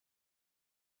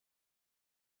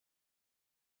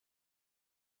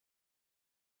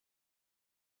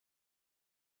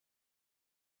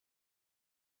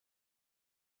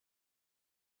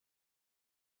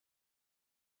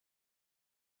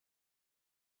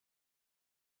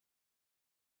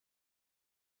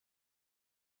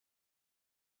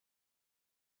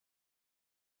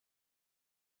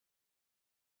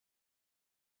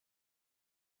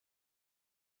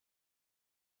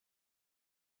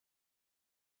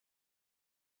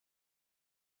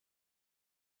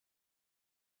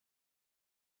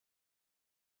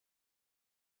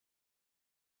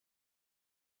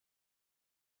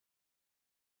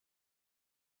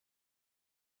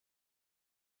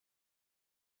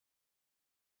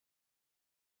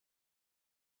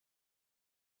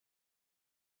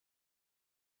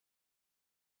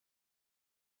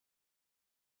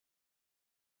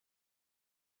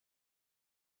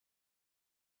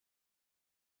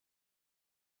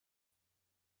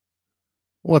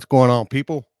What's going on,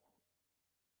 people?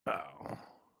 Oh,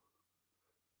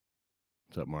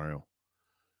 what's up, Mario?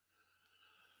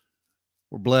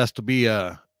 We're blessed to be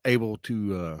able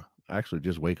to actually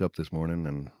just wake up this morning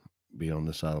and be on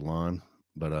this side of the line.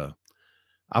 But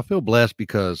I feel blessed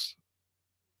because,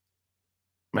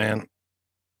 man,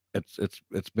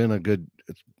 it's been a good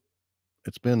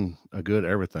it's been a good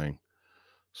everything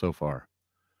so far.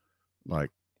 Like,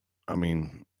 I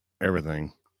mean,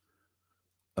 everything.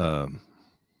 Um,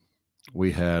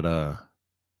 we had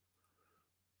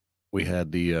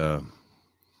the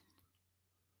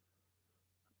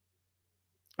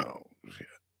oh shit,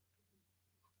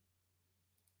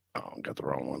 oh, got the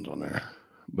wrong ones on there.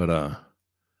 But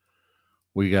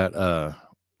we got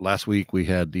last week we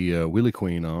had the Willie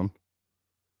Queen on,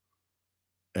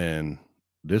 and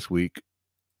this week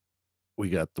we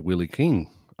got the Willie King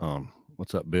on.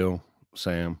 What's up, Bill?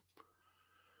 Sam?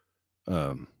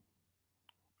 Um,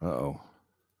 oh,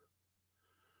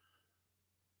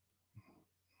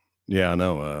 yeah, I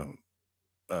know.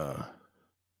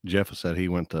 Jeff said he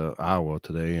went to Iowa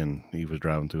today, and he was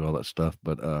driving through all that stuff.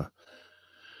 But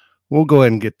we'll go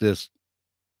ahead and get this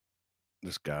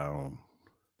guy on.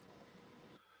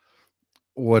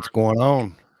 What's going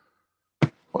on?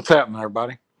 What's happening,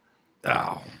 everybody?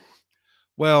 Oh,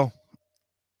 well,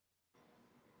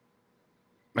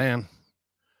 man,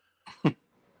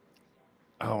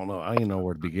 I don't know. I don't know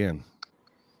where to begin,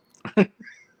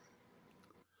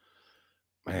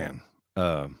 man.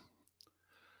 Um,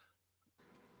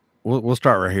 we'll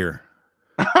start right here.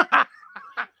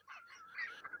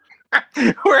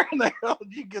 Where in the hell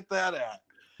did you get that at?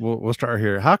 We'll start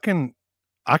here. How can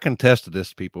I can test this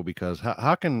to people because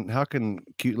how can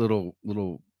cute little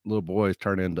boys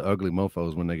turn into ugly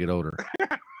mofos when they get older?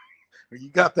 You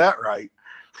got that right.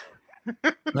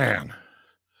 Man,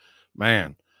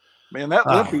 man, Man, that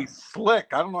ah, Lippy's slick.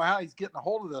 I don't know how he's getting a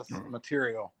hold of this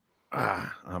material.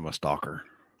 I'm a stalker.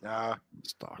 Uh,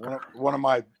 Stalker. one of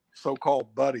my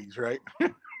so-called buddies, right?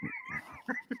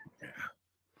 Yeah.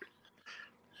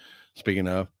 Speaking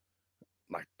of,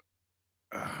 like,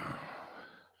 uh,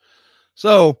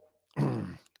 so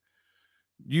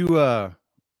you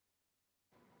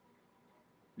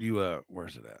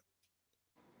where's it at?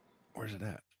 Where's it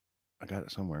at? I got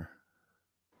it somewhere.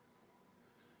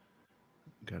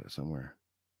 Got it somewhere.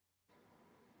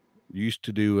 You used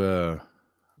to do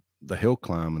the hill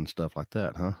climb and stuff like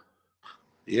that, huh?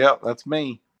 Yeah, that's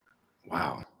me.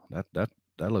 Wow, that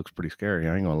looks pretty scary.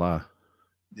 I ain't gonna lie.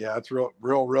 Yeah, it's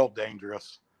real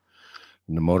dangerous.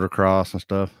 And the motocross and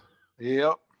stuff,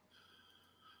 Yep.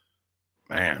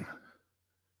 man.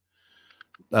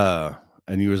 Uh,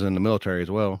 and you was in the military as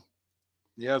well.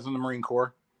 Yeah, I was in the Marine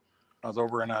Corps. I was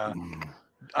over in Mm.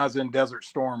 I was in Desert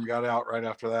Storm. Got out right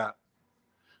after that.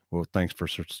 Well, thanks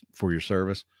for your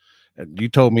service. You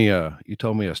told me a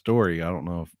story. I don't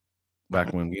know if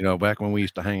back when we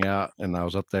used to hang out and I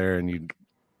was up there and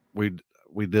we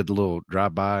we did a little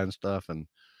drive by and stuff and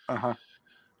Uh huh.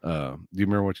 do you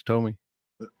remember what you told me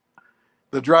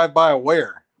The drive-by of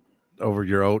where? over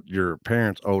your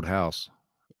parents' old house?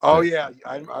 Oh That yeah,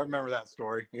 I remember that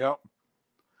story. Yep.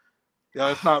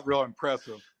 Yeah, it's not real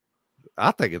impressive.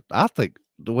 I think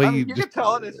the way I mean, you you just can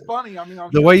tell it. It's funny. I mean,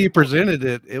 I'm the sure way you people. presented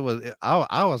it,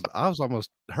 I was almost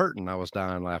hurting. I was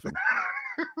dying laughing.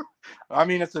 I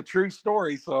mean, it's a true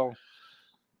story. So,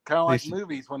 kind of He, like s-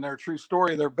 movies, when they're a true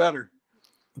story, they're better.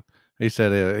 he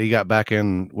said he got back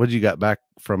in. What did you got back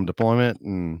from deployment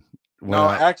and went No,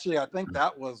 out? actually, I think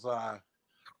that was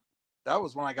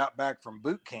when I got back from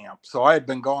boot camp. So I had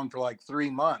been gone for like 3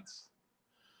 months.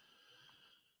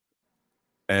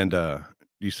 And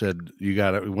you said you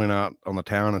went out on the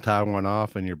town and tied one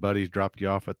off, and your buddies dropped you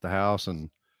off at the house and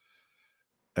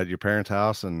at your parents'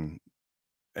 house, and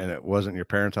it wasn't your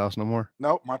parents' house no more.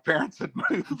 Nope, my parents had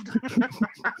moved.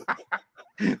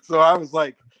 So I was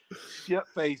like shit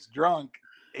faced drunk,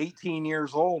 18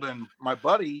 years old, and my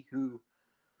buddy who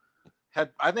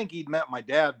I think he'd met my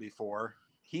dad before.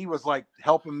 He was like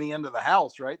helping me into the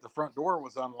house, right? The front door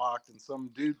was unlocked, and some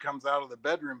dude comes out of the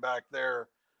bedroom back there,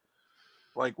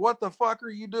 like, "What the fuck are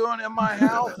you doing in my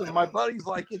house?" And my buddy's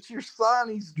like, "It's your son.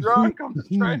 He's drunk. I'm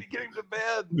just trying to get him to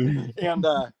bed." And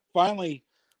finally,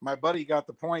 my buddy got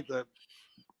the point that,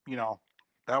 you know,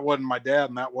 that wasn't my dad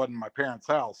and that wasn't my parents'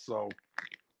 house. So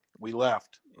we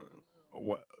left.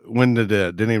 When did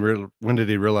when did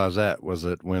he realize that? Was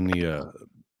it when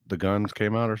the guns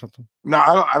came out or something? No,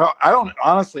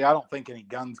 honestly, I don't think any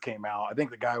guns came out. I think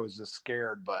the guy was just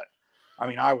scared, but I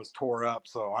mean, I was tore up,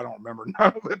 so I don't remember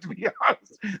none of it, to be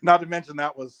honest. Not to mention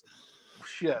that was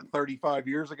shit 35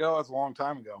 years ago. That's a long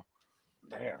time ago.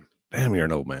 Damn, you're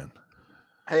an old man.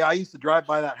 Hey, I used to drive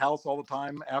by that house all the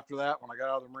time after that when I got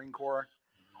out of the Marine Corps.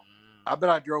 I bet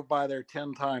I drove by there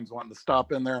 10 times wanting to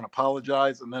stop in there and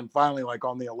apologize. And then finally, like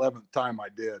on the 11th time, I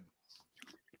did.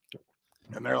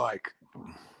 And they're like,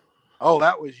 oh,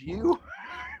 that was you?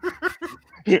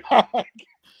 Yeah,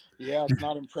 it's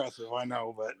not impressive, I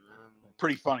know, but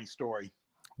pretty funny story.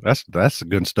 That's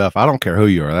good stuff. I don't care who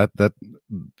you are.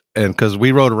 And because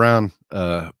we rode around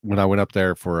when I went up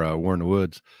there for War in the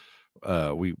Woods,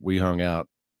 we hung out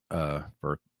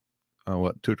for 2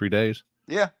 or 3 days.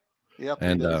 Yeah. 3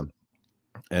 days.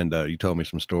 And you told me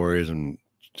some stories and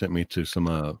sent me to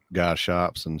some guys'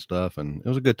 shops and stuff, and it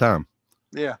was a good time.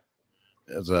 Yeah.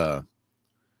 It's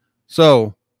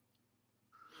so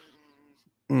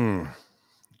I ain't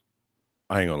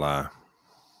gonna lie.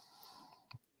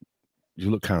 You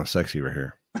look kind of sexy right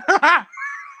here.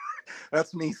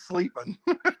 That's me sleeping.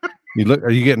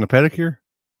 Are you getting a pedicure?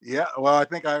 Yeah, well, I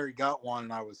think I already got one,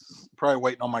 and I was probably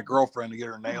waiting on my girlfriend to get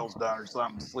her nails done or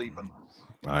something, sleeping.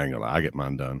 I ain't gonna lie. I get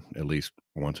mine done at least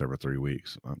once every 3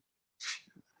 weeks.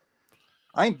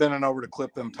 I ain't bending over to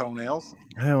clip them toenails.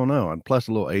 Hell no. And plus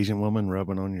a little Asian woman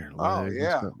rubbing on your legs. Oh,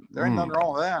 yeah. There ain't nothing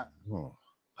wrong with that. Oh,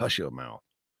 hush your mouth.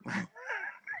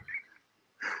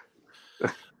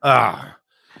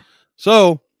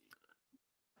 So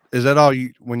is that all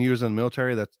you, when you was in the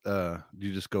military, that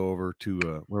you just go over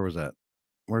to where was that?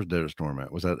 Where's Desert Storm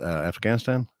at? Was that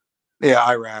Afghanistan? Yeah,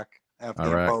 Iraq.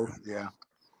 Both. Yeah.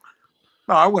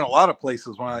 No, I went a lot of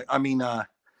places when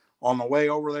on the way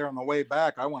over there, on the way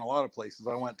back, I went a lot of places.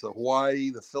 I went to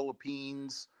Hawaii, the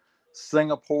Philippines,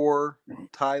 Singapore,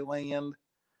 Thailand,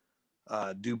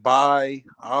 Dubai,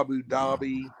 Abu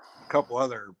Dhabi, a couple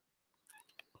other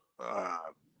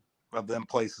of them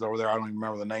places over there. I don't even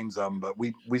remember the names of them, but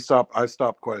I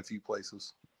stopped quite a few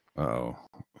places. Oh,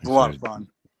 it's a lot of fun.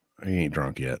 He ain't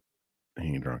drunk yet.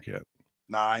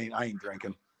 Nah, I ain't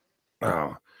drinking.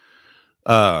 Oh,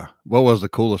 what was the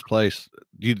coolest place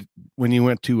when you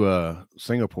went to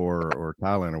Singapore or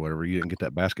Thailand or whatever? You didn't get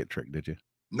that basket trick, did you?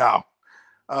 No.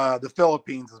 The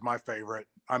Philippines is my favorite.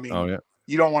 I mean, oh yeah,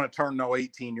 you don't want to turn no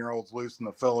 18-year-olds loose in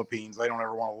the Philippines. They don't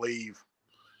ever want to leave.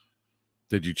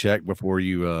 Did you check before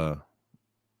you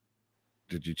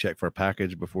did you check for a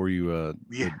package before you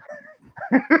yeah.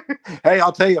 Hey,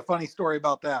 I'll tell you a funny story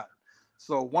about that.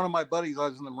 So one of my buddies I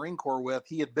was in the Marine Corps with,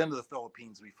 he had been to the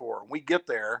Philippines before. We get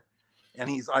there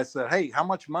and I said, hey, how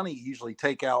much money you usually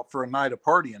take out for a night of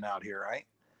partying out here, right?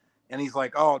 And he's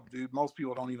like, oh, dude, most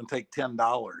people don't even take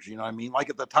 $10. You know what I mean? Like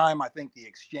at the time, I think the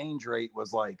exchange rate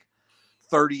was like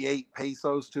 38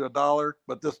 pesos to $1.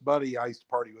 But this buddy, I used to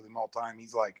party with him all the time.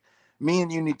 He's like, me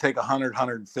and you need to take 100,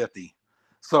 150.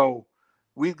 So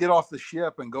we get off the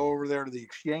ship and go over there to the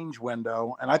exchange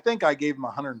window. And I think I gave him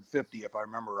 150, if I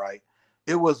remember right.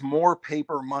 It was more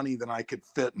paper money than I could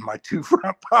fit in my 2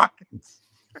 front pockets.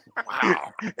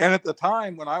 Wow. And at the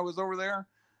time when I was over there,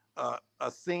 a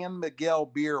San Miguel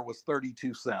beer was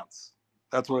 32 cents.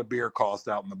 That's what a beer cost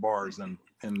out in the bars in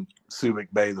Subic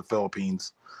Bay, the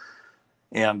Philippines.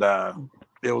 And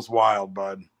it was wild,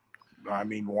 bud. I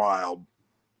mean, wild.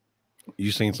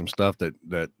 You seen some stuff that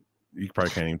you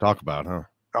probably can't even talk about, huh?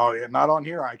 Oh yeah, not on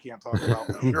here. I can't talk about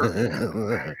for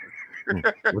sure.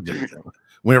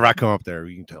 Whenever I come up there,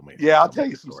 you can tell me. Yeah, I'll tell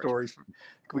you some stories.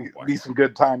 Be some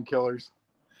good time killers.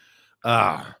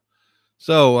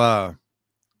 So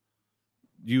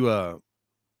you what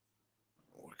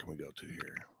can we go to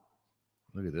here?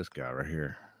 Look at this guy right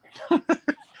here.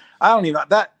 I don't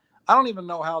even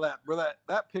know how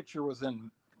that picture was in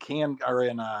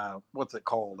what's it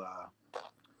called?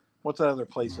 What's that other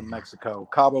place in Mexico?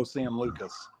 Cabo San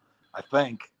Lucas, I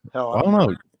think. Hell, I don't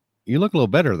know. You look a little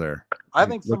better there. I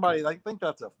think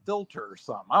that's a filter or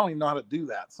something. I don't even know how to do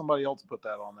that. Somebody else put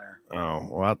that on there. Oh,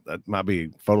 well, that might be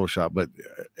Photoshop, but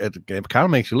it kind of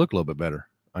makes you look a little bit better.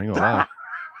 I ain't gonna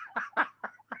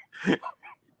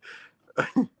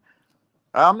lie.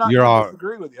 I'm not gonna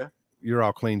disagree with you. You're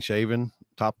all clean shaven,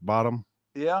 top to bottom.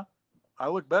 Yeah, I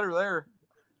look better there.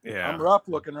 Yeah, I'm rough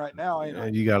looking right now, ain't I?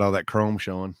 You got all that chrome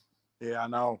showing. Yeah, I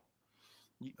know.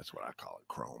 That's what I call it,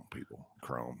 chrome, people.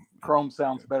 Chrome. Chrome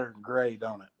sounds better than gray,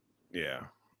 don't it? Yeah,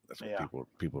 that's what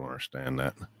people don't understand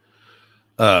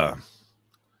that.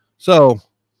 So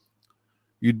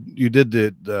you did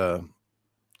the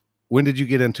when did you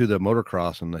get into the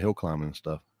motocross and the hill climbing and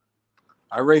stuff?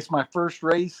 I raced my first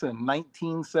race in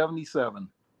 1977.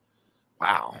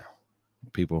 Wow.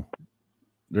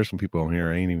 There's some people on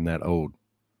here ain't even that old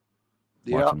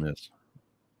watching this.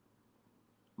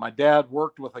 My dad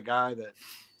worked with a guy that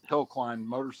hill climbed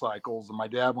motorcycles, and my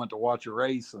dad went to watch a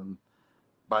race, and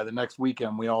by the next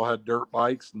weekend we all had dirt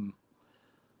bikes, and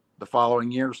the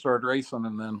following year started racing.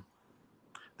 And then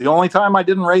The only time I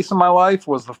didn't race in my life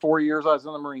was the 4 years I was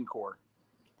in the Marine Corps.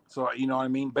 So, you know what I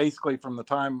mean? Basically from the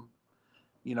time,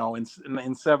 you know,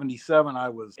 in 77, I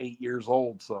was 8 years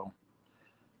old. So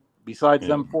besides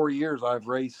them 4 years, I've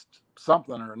raced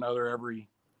something or another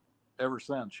ever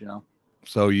since, you know.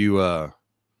 So you went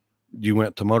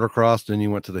to motocross, then you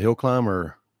went to the hill climb,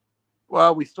 or?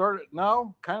 Well,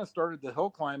 kind of started the hill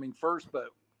climbing first, but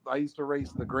I used to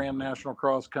race the Grand National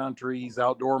Cross Countries,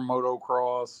 outdoor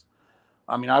motocross.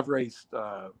 I mean, I've raced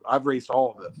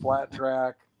all of it, flat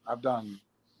track. I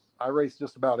raced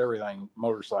just about everything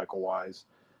motorcycle wise.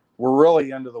 We're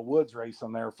really into the woods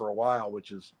racing there for a while,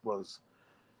 which was,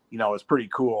 you know, it's pretty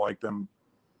cool. Like them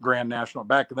Grand National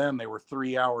back then, they were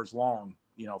 3 hours long,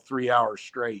 you know, 3 hours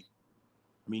straight.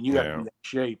 I mean, you got to be in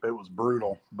shape. It was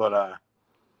brutal, but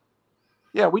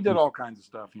yeah, we did all kinds of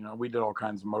stuff. You know, we did all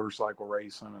kinds of motorcycle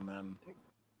racing, and then,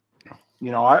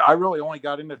 you know, I really only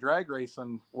got into drag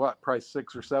racing probably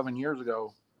 6 or 7 years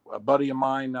ago. A buddy of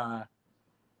mine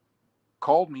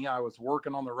called me. I was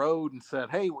working on the road and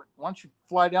said, "Hey, why don't you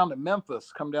fly down to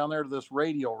Memphis? Come down there to this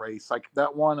radial race, like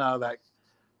that one. That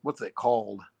what's it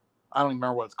called? I don't even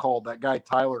remember what it's called. That guy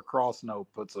Tyler Crossnote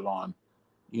puts it on.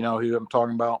 You know who I'm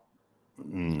talking about?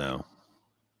 No.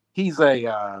 He's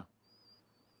a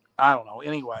I don't know.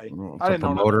 Anyway, I didn't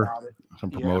know nothing about it.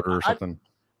 Some promoter or something.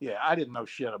 I didn't know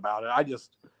shit about it.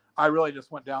 I really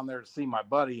just went down there to see my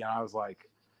buddy, and I was like,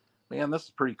 man, this is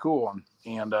pretty cool.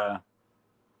 And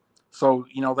so,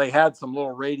 you know, they had some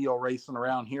little radial racing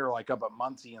around here, like up at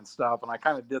Muncie and stuff. And I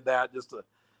kind of did that just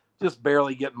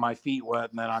barely getting my feet wet.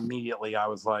 And then immediately I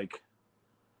was like,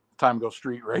 time to go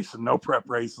street racing, no prep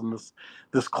racing.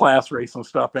 This class racing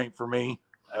stuff ain't for me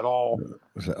at all.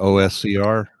 Was it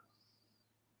OSCR?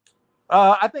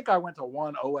 I think I went to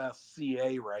one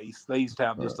OSCA race. They used to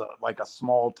have just like a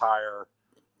small tire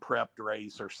prepped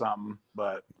race or something,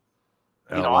 but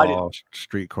you know, I didn't.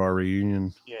 Streetcar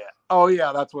reunion. Yeah. Oh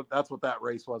yeah, that's what that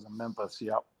race was in Memphis.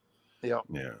 Yep. Yeah.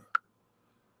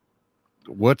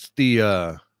 What's the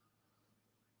I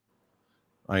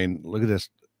mean, look at this.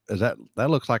 That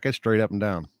looks like it's straight up and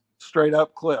down. Straight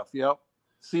up cliff. Yep.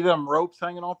 See them ropes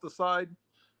hanging off the side?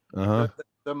 Uh-huh.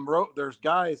 There's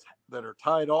guys that are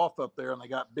tied off up there, and they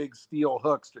got big steel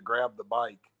hooks to grab the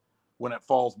bike when it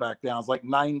falls back down. It's like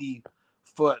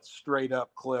 90-foot straight up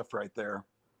cliff right there.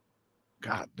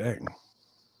 God dang.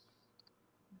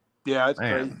 Yeah, it's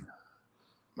crazy.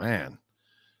 Man.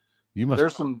 You must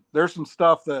there's some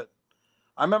stuff that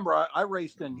I remember I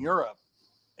raced in Europe,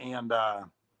 and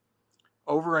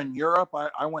over in Europe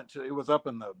I went to, it was up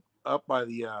by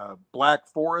the Black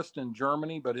Forest in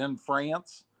Germany, but in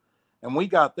France. And we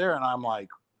got there, and I'm like,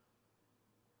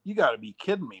 you got to be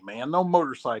kidding me, man. No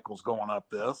motorcycles going up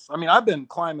this. I mean, I've been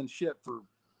climbing shit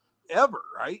forever,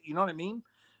 right? You know what I mean?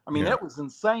 I mean, It was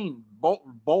insane.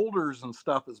 Boulders and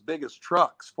stuff as big as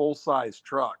trucks, full-size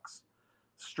trucks.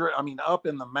 Up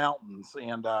in the mountains.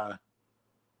 And,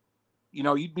 you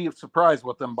know, you'd be surprised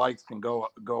what them bikes can go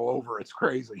over. It's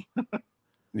crazy.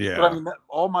 Yeah. But I mean,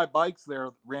 all my bikes there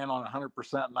ran on 100%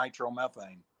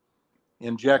 nitromethane.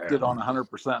 Injected on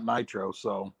 100% nitro.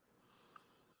 So,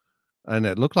 and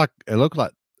it looked like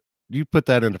you put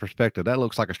that into perspective. That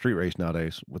looks like a street race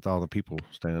nowadays with all the people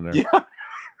standing there. Yeah.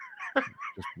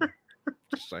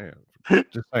 just saying,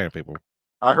 people.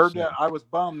 I heard that. I was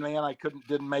bummed, man. I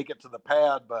didn't make it to the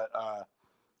pad, but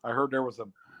I heard there was a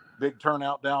big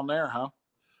turnout down there, huh?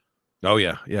 Oh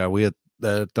yeah, yeah. We had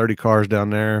 30 cars down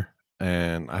there,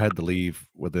 and I had to leave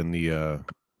within the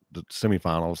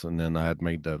semifinals, and then I had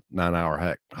made the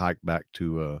 9-hour hike back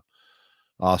to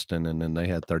Austin, and then they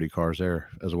had 30 cars there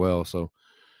as well. So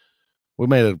we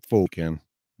made a full weekend,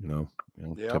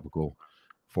 typical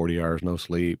 40 hours no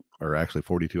sleep, or actually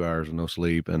 42 hours of no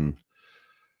sleep, and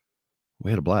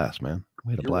we had a blast, man.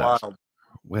 We had a blast. Wild.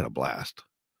 We had a blast.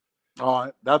 Oh,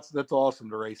 that's awesome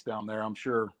to race down there. I'm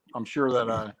sure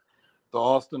that the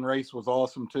Austin race was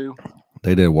awesome too.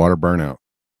 They did water burnout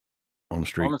on the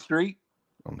street. On the street.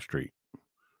 On the street.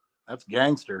 That's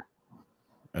gangster.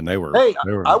 And they were. Hey,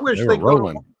 I wish they'd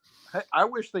rolling. I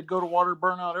wish they'd go to water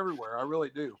burnout everywhere. I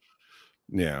really do.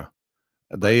 Yeah,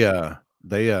 they well,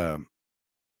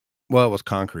 it was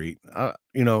concrete.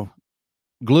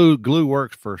 Glue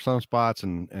works for some spots,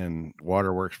 and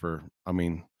water works for. I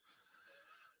mean,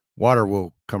 water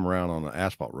will come around on the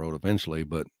asphalt road eventually,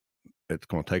 but it's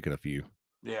going to take it a few.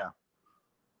 Yeah.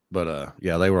 But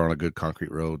yeah, they were on a good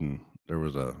concrete road, and they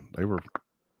were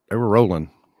rolling.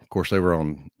 Of course, they were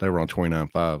on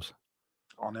 29.5s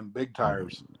on them big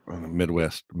tires. On the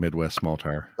Midwest small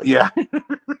tire. Yeah.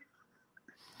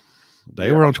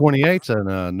 They were on 28s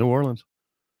in New Orleans.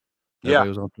 Yeah, it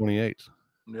was on 28s.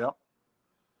 Yep.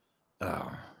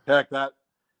 Heck, the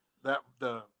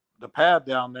pad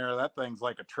down there, that thing's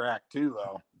like a track too,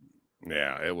 though.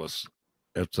 Yeah, it's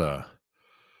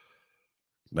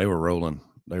they were rolling.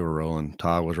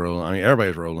 Todd was rolling. I mean,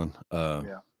 everybody's rolling.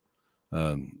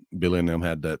 Billy and them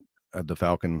had the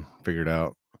Falcon figured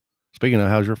out. Speaking of,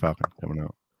 how's your Falcon coming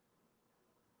out?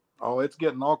 Oh, it's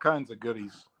getting all kinds of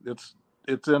goodies. It's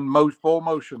in full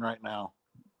motion right now.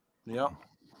 Yep.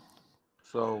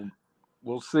 So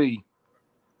we'll see.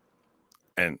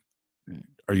 And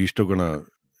are you still gonna?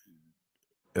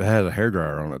 It has a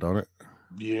hairdryer on it, don't it?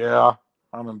 Yeah,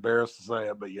 I'm embarrassed to say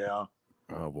it, but yeah.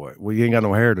 Oh boy, well you ain't got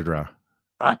no hair to dry.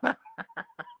 I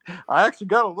actually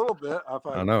got a little bit.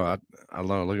 I know. I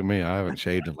know. Look at me. I haven't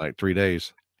shaved in like 3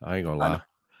 days. I ain't gonna lie.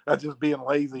 That's just being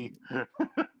lazy.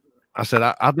 I said,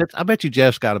 I bet you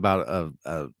Jeff's got about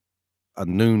a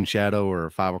noon shadow or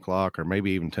 5 o'clock or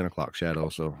maybe even 10 o'clock shadow.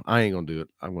 So I ain't gonna do it.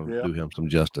 I'm gonna do him some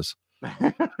justice.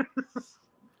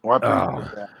 Well, I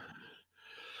appreciate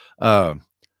that.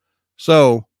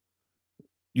 So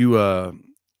you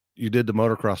did the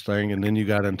motocross thing and then you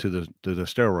got into the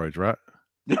steroids, right?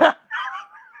 Yeah.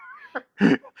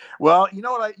 Well, you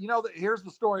know what? Here's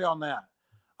the story on that.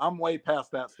 I'm way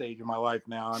past that stage in my life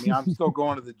now. I mean, I'm still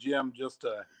going to the gym just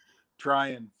to try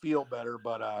and feel better,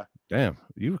 but damn,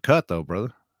 you were cut though,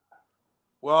 brother.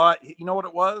 Well, you know what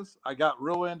it was? I got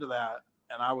real into that,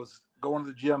 and I was going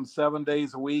to the gym 7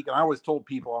 days a week. And I always told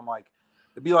people, I'm like,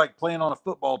 it'd be like playing on a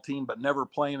football team but never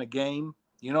playing a game.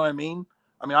 You know what I mean?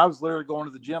 I was literally going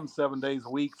to the gym 7 days a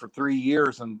week for 3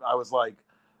 years, and I was like,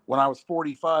 when I was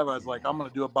 45, I was like, I'm going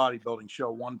to do a bodybuilding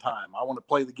show one time. I want to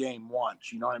play the game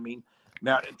once. You know what I mean?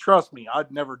 Now, trust me,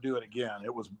 I'd never do it again.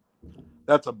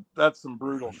 That's some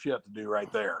brutal shit to do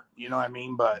right there. You know what I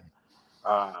mean? But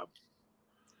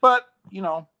you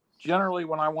know, generally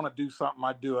when I want to do something,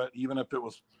 I do it, even if it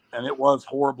was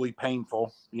horribly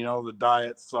painful. You know, the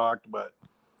diet sucked, but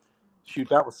shoot,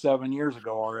 that was 7 years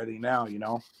ago already now, you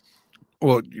know?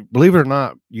 Well, believe it or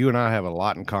not, you and I have a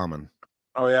lot in common.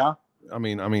 Oh yeah. I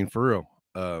mean, for real.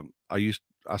 I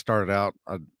started out,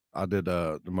 I did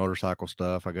the motorcycle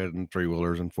stuff. I got in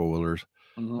 3-wheelers and 4-wheelers.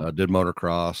 Mm-hmm. Did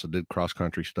motocross. I did cross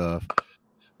country stuff.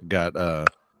 Got out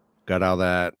of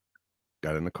that.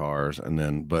 Got into cars, and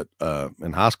then, but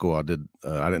in high school, I didn't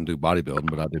do bodybuilding,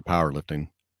 but I did powerlifting.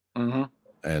 Mm-hmm.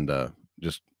 And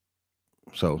just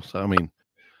so I mean,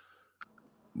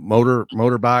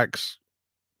 motorbikes,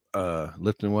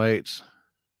 lifting weights,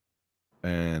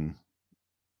 and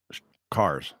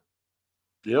cars.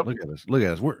 Yep. Look at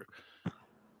us. We're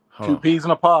two peas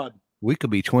in a pod. We could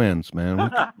be twins, man.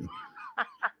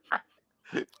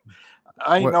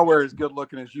 I ain't nowhere as good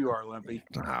looking as you are, Limpy.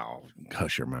 Oh,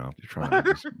 hush your mouth. You're trying to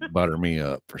just butter me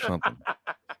up or something.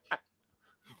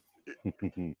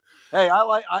 Hey,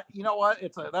 you know what?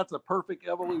 That's a perfect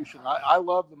evolution. I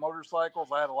love the motorcycles.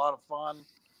 I had a lot of fun.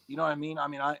 You know what I mean?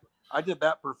 I did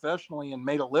that professionally and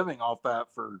made a living off that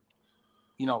for,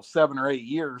 7 or 8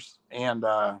 years, and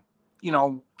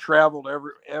traveled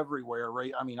everywhere.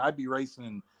 Right? I'd be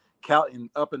racing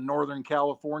up in Northern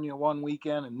California one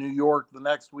weekend and New York the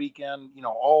next weekend,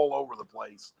 all over the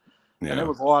place. Yeah. And it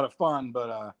was a lot of fun,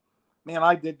 but man,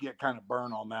 I did get kind of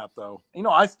burned on that though.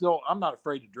 I'm not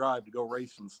afraid to drive to go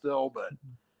racing still, but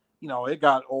it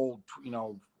got old,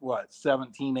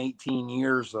 17, 18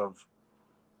 years of,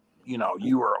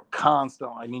 you were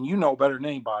constant. You know better than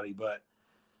anybody, but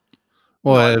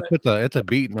well, it's a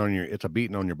beating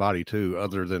on your body too,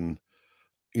 other than,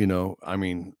 doing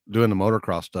the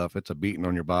motocross stuff, it's a beating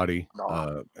on your body,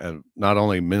 and not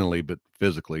only mentally, but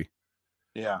physically.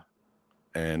 Yeah.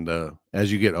 And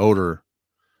as you get older,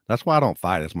 that's why I don't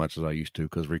fight as much as I used to,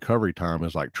 because recovery time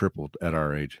is like tripled at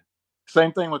our age.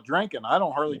 Same thing with drinking. I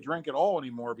don't hardly drink at all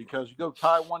anymore, because you go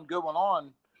tie one good one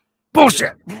on.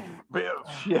 Bullshit.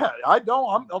 Yeah, I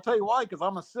don't. I'll tell you why, because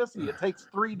I'm a sissy. It takes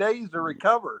 3 days to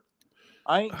recover.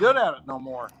 I ain't good at it no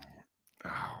more.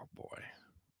 Oh, boy.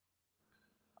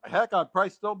 Heck, I'd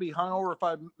probably still be hungover if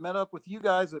I met up with you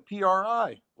guys at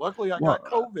PRI. Luckily, I got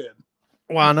COVID.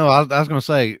 Well, I know. I was going to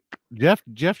say,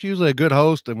 Jeff's usually a good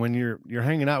host, and when you're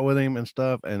hanging out with him and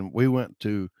stuff, and we went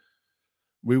to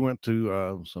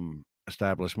some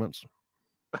establishments,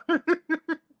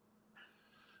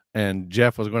 and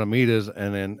Jeff was going to meet us,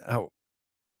 and then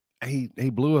he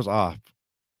blew us off.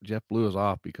 Jeff blew us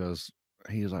off because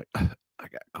he was like, I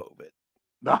got COVID.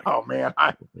 No, man,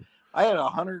 I had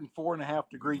 104.5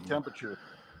 degree temperature.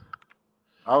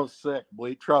 I was sick,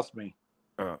 bleed. Trust me.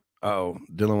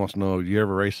 Dylan wants to know, you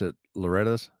ever race at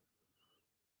Loretta's?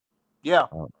 Yeah.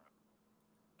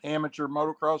 Amateur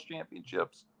motocross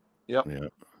championships. Yep.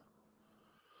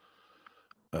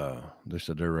 Yeah. They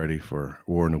said they're ready for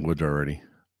War in the Woods already.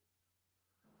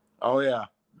 Oh yeah.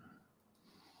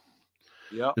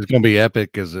 Yep. It's gonna be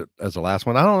epic as the last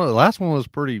one. I don't know. The last one was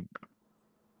pretty.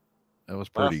 That was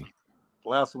pretty.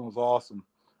 Last one was awesome.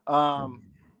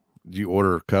 Do you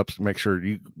order cups? Make sure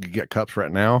you get cups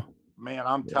right now. Man,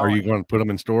 I'm Are telling you going to put them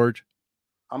in storage?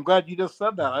 I'm glad you just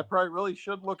said that. I probably really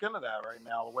should look into that right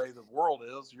now, the way the world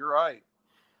is. You're right.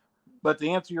 But to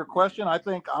answer your question, I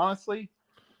think honestly,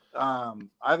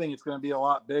 I think it's going to be a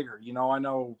lot bigger. You know, I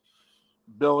know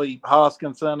Billy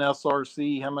Hoskinson,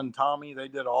 SRC, him and Tommy, they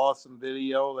did an awesome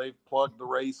video. They've plugged the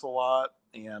race a lot,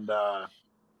 and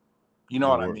you know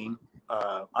what I mean.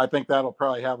 I think that'll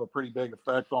probably have a pretty big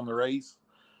effect on the race,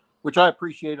 which I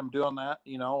appreciate them doing that.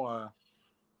 You know,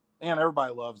 and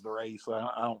everybody loves the race.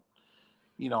 I don't,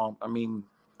 you know, I mean,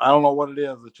 I don't know what it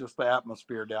is. It's just the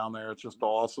atmosphere down there. It's just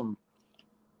awesome.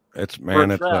 It's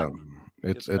man, it's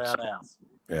badass.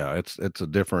 Yeah, it's a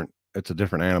different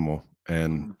animal,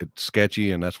 and it's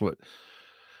sketchy, and that's what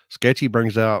sketchy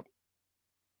brings out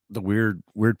the weird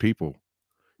people.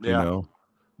 Yeah. You know,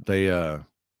 they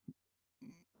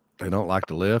don't like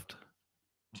to lift.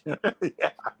 Yeah.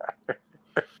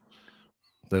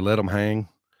 They let them hang.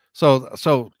 So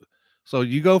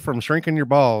you go from shrinking your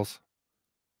balls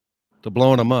to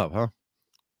blowing them up, huh?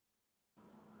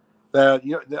 I've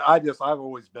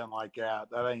always been like that.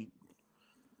 That ain't.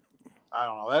 I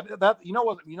don't know that you know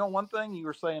what, you know, one thing you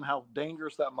were saying, how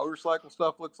dangerous that motorcycle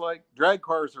stuff looks like. Drag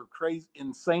cars are crazy,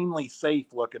 insanely safe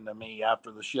looking to me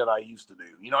after the shit I used to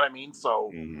do. You know what I mean? So,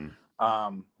 you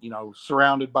know,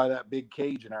 surrounded by that big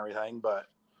cage and everything. But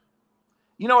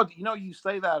you know, you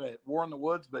say that at War in the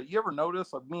Woods, but you ever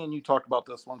notice? Like me and you talked about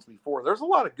this once before. There's a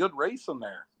lot of good racing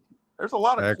there. There's a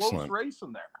lot of close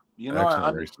racing there. You know,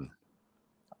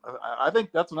 I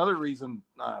think that's another reason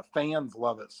fans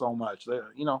love it so much.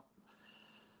 You know,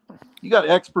 you got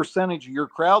X percentage of your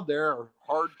crowd there are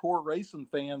hardcore racing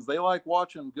fans. They like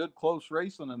watching good close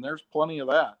racing, and there's plenty of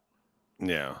that.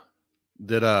 Yeah.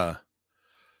 Did well,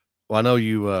 I know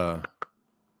you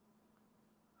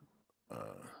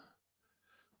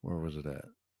where was it at?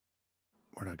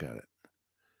 Where'd I got it?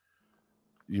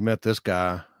 You met this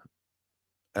guy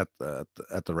at the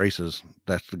races.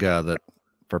 That's the guy that,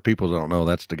 for people that don't know,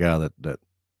 that's the guy that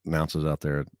announces out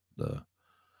there at the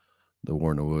War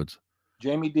in the Woods.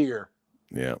 Jamie Deere.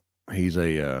 Yeah, he's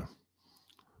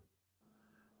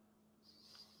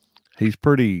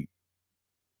pretty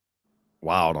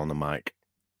wild on the mic,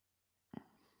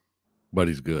 but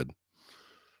he's good.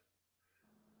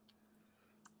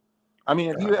 I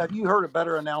mean, have you heard a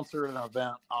better announcer at an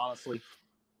event? Honestly,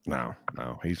 no,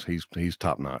 he's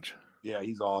top notch. Yeah,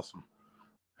 he's awesome.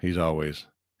 He's always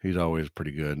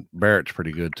pretty good. Barrett's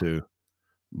pretty good too.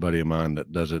 Buddy of mine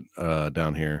that does it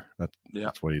down here.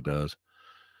 That's what he does.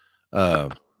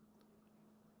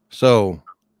 So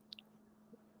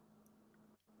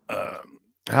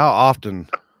how often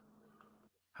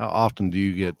do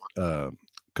you get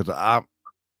because I'm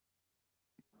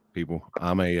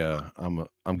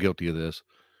guilty of this.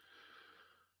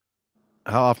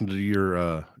 How often do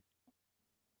your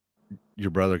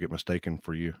brother get mistaken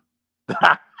for you?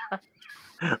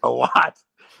 A lot.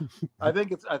 I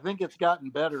think it's gotten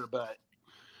better, but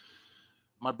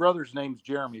my brother's name's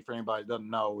Jeremy, for anybody that doesn't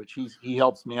know, which he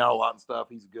helps me out a lot and stuff.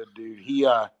 He's a good dude. He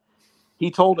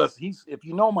told us, if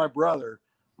you know my brother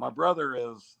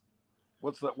is,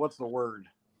 what's the word?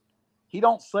 He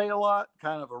don't say a lot,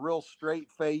 kind of a real straight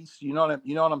face. You know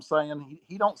what I'm saying?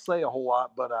 He don't say a whole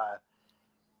lot, but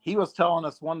he was telling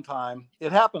us one time,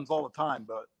 it happens all the time,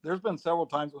 but there's been several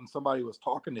times when somebody was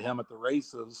talking to him at the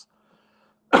races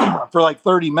for like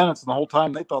 30 minutes, and the whole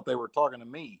time they thought they were talking to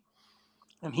me,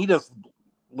 and he just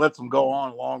lets them go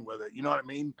on along with it. You know what I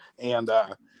mean? And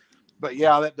but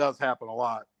yeah, that does happen a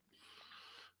lot.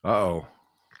 Uh-oh.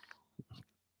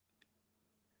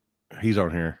 He's on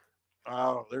here.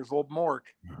 Oh, there's old Mork.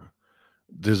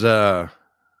 Does I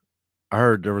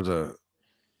heard there was a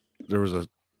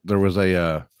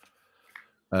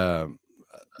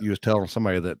you was telling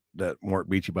somebody that Mork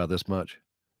beat you by this much.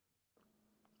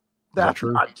 That's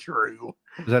not true.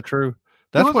 Is that true?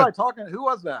 That's who was I talking? Who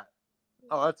was that?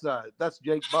 Oh, that's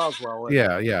Jake Boswell.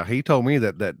 Yeah. He told me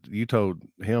that you told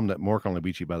him that Mork only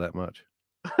beat you by that much.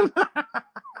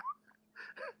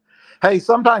 Hey,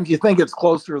 sometimes you think it's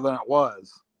closer than it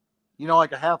was. You know,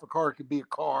 like a half a car could be a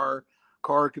car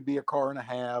could be a car and a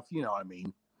half. You know what I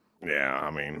mean? Yeah,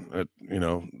 I mean,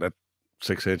 that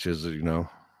 6 inches. Yeah.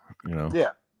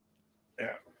 Yeah.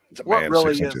 What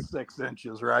really is 6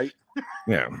 inches, right?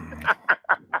 Yeah.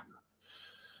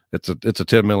 It's a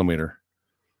 10 millimeter.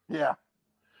 Yeah.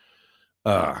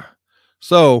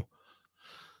 So,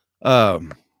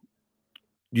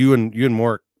 you and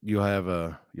Mork y'all have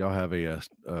a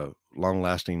long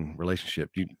lasting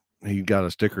relationship. He got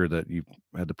a sticker that you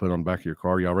had to put on the back of your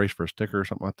car. Y'all race for a sticker or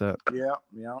something like that. Yeah,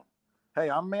 yeah. Hey,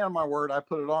 I'm a man of my word. I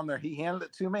put it on there. He handed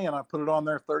it to me, and I put it on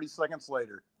there 30 seconds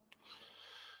later.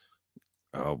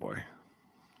 Oh boy,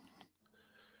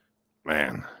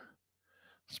 man.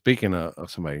 Speaking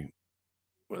of somebody,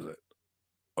 was it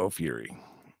Fury?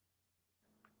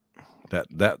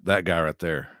 That guy right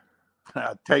there.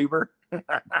 Tabor.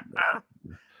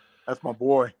 That's my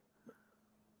boy.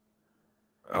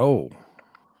 Oh,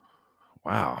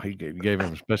 wow. He gave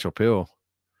him a special pill.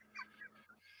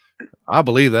 I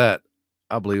believe that.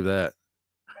 I believe that.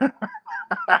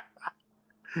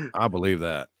 I believe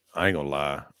that. I ain't gonna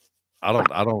lie.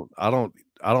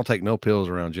 I don't take no pills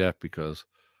around Jeff because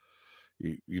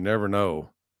you never know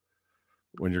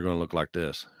when you're gonna look like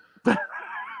this.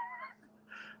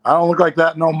 I don't look like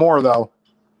that no more, though.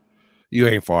 You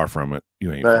ain't far from it.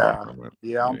 You ain't far from it.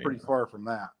 Yeah, I'm pretty far from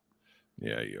that.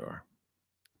 Yeah, you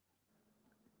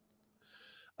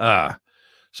are.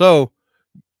 So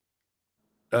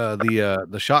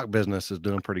the shock business is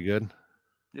doing pretty good.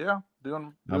 Yeah,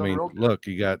 doing I mean, real good. look,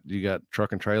 you got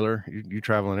truck and trailer. You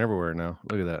traveling everywhere now.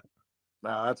 Look at that.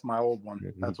 No, that's my old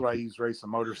one. That's what I use racing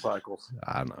motorcycles.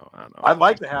 I know. I'd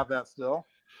like to have that still.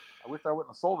 I wish I wouldn't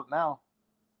have sold it now.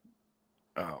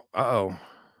 Oh.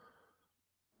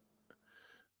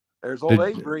 There's old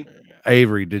Avery.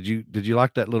 Avery, did you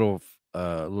like that little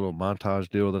montage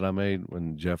deal that I made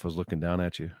when Jeff was looking down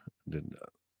at you?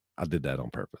 I did that on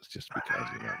purpose just because,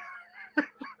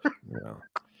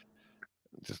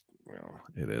 just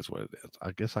it is what it is.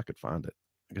 I guess I could find it.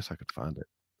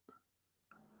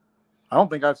 I don't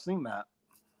think I've seen that.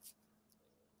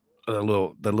 The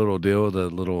little deal,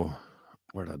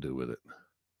 what did I do with it?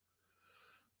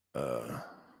 Let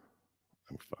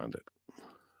me find it.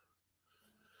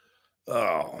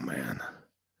 Oh man.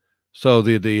 So oh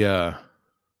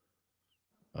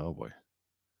boy,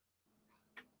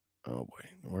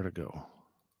 where'd it go?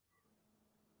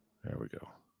 There we go.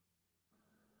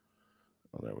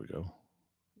 Oh, there we go.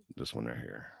 This one right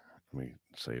here. Let me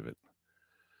save it.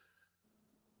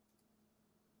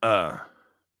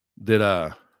 Did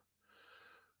at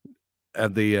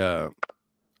the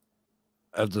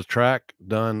track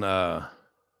done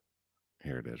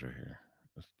here it is right here.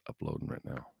 It's uploading right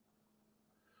now.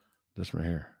 This right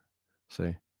here.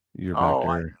 See? You're back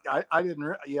there. I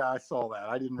didn't yeah, I saw that.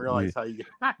 I didn't realize how you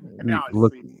now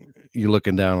you're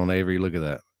looking down on Avery. Look at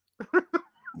that.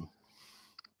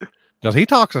 Because he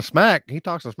talks a smack. He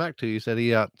talks a smack to you. He said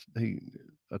a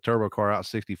turbo car out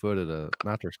 60 foot at a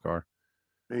nitrous car.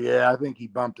 Yeah, I think he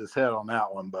bumped his head on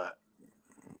that one, but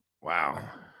wow.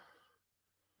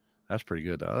 That's pretty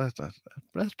good.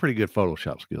 That's pretty good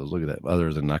Photoshop skills. Look at that.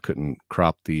 Other than I couldn't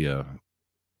crop the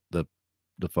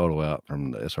photo out from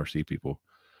the SRC people.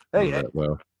 Hey,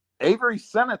 Avery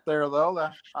sent it there though.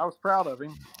 I was proud of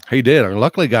him. He did. And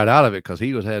luckily got out of it because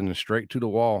he was heading straight to the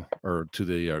wall or to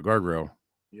the guardrail.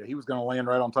 Yeah, he was going to land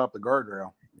right on top of the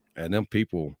guardrail. And them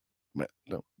people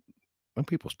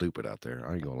stupid out there.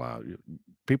 I ain't gonna lie.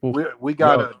 People, we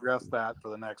got to address that for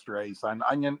the next race. And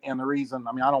the reason,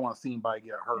 I don't want to see anybody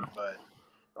get hurt, but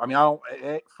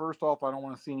first off, I don't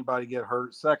want to see anybody get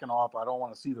hurt. Second off, I don't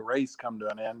want to see the race come to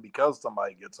an end because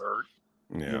somebody gets hurt.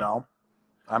 Yeah.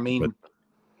 On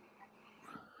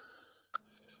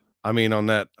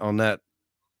that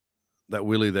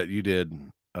wheelie that you did,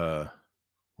 where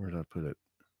did I put it?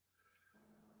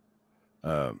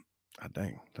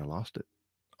 Dang, I lost it.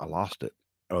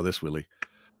 Oh, this wheelie.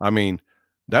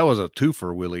 That was a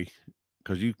twofer wheelie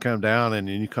because you come down and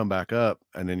then you come back up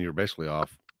and then you're basically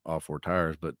off four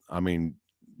tires. But you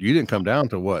didn't come down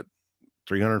to what,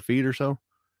 300 feet or so?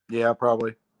 Yeah,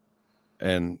 probably.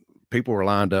 And people were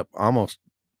lined up almost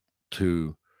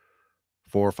to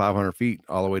 400 or 500 feet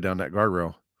all the way down that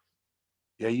guardrail.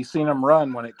 Yeah, you seen them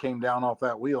run when it came down off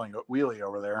that wheelie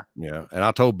over there. Yeah, and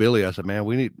I told Billy, I said,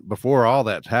 man, before all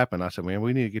that's happened, I said, man,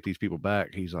 we need to get these people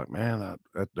back. He's like, man,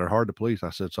 they're hard to police.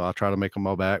 I said, so I try to make them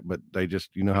all back, but they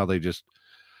just, you know how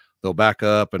they'll back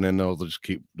up and then they'll just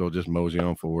mosey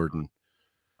on forward. And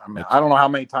I don't know how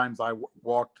many times I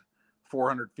walked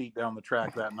 400 feet down the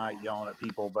track that night yelling at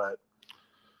people, but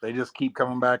they just keep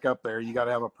coming back up there. You got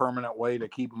to have a permanent way to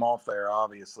keep them off there,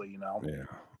 obviously, Yeah,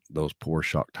 those poor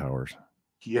shock towers.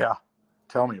 Yeah,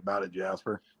 tell me about it,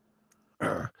 Jasper.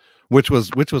 Which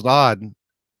was odd,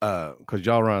 because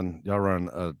y'all run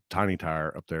a tiny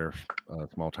tire up there,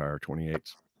 small tire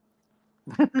 28s,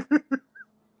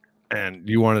 and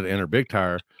you wanted to enter big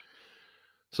tire.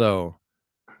 So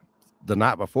the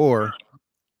night before,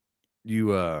 you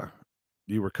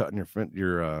you were cutting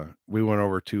we went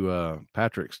over to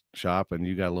Patrick's shop and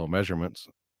you got a little measurements.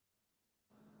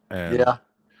 And Yeah.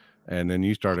 And then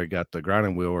you got the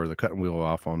grinding wheel or the cutting wheel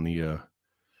off on the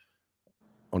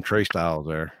on Trey Styles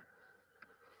there.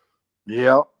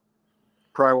 Yeah.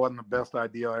 Probably wasn't the best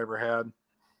idea I ever had.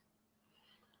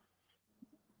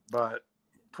 But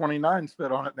 29's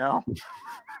fit on it now.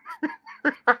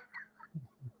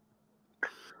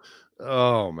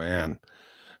 Oh man.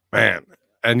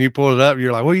 And you pulled it up,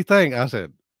 you're like, what do you think? I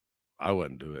said, I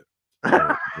wouldn't do it.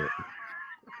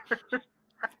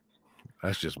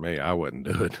 That's just me. I wouldn't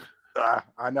do it.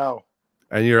 I know.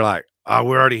 And you're like, oh,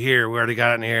 we're already here. We already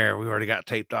got in here. We already got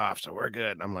taped off, so we're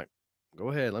good. And I'm like, go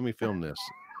ahead, let me film this.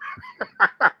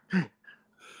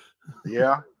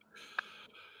 Yeah.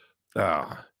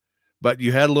 But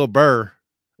you had a little burr.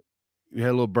 You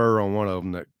had a little burr on one of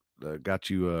them that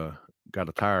got you got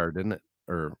a tire, didn't it?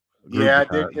 Or yeah, it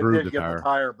did get the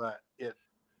tire, but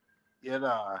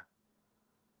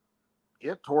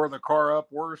it tore the car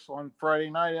up worse on Friday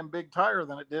night in big tire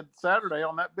than it did Saturday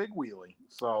on that big wheelie.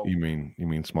 So you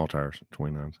mean small tires,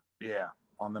 29s? Yeah,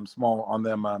 on them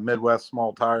Midwest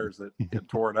small tires that it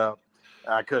tore it up.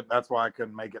 That's why I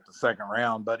couldn't make it to second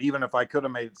round. But even if I could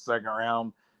have made it second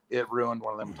round, it ruined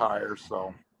one of them tires.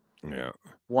 So yeah,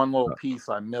 one little piece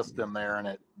I missed in there and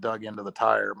it dug into the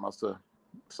tire. Must have.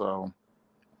 So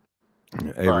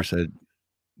Avery said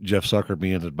Jeff Sucker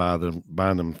being to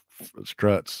buying them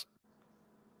struts.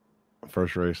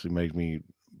 First race, he made me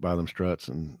buy them struts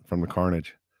and from the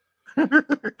carnage.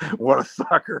 What a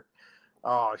sucker!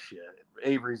 Oh shit,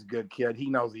 Avery's a good kid. He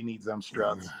knows he needs them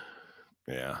struts.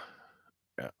 Yeah.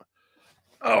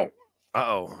 Oh,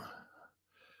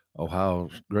 Ohio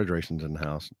Grudge Racing's in the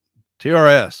house.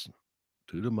 TRS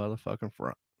to the motherfucking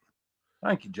front.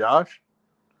 Thank you, Josh.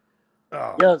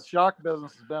 Oh. Yeah, the shock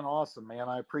business has been awesome, man.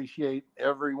 I appreciate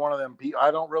every one of them.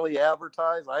 I don't really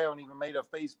advertise. I haven't even made a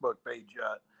Facebook page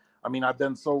yet. I mean, I've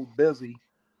been so busy,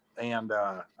 and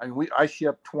I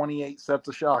shipped 28 sets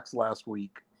of shocks last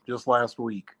week.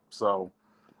 So,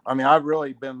 I mean, I've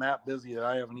really been that busy that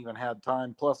I haven't even had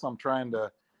time. Plus, I'm trying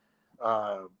to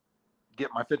get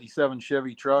my 57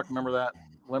 Chevy truck. Remember that,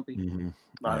 Limpy? Mm-hmm.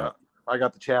 Yeah. I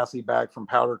got the chassis back from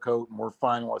Powder Coat, and we're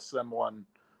final assembling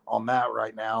on that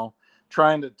right now.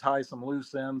 Trying to tie some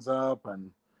loose ends up and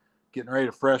getting ready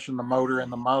to freshen the motor in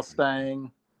the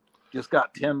Mustang. Just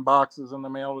got 10 boxes in the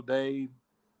mail today,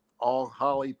 all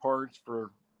Holley parts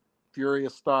for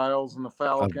Furious Styles and the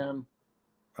Falcon.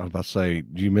 I was about to say,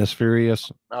 do you miss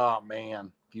Furious? Oh,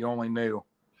 man. If you only knew.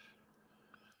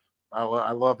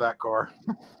 I love that car.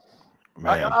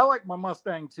 I like my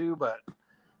Mustang too, but,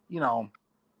 you know,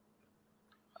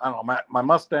 I don't know. My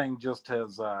Mustang just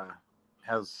has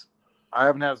I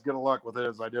haven't had as good a luck with it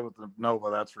as I did with the Nova.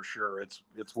 That's for sure.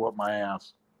 It's whooped my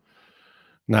ass.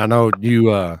 Now, I know you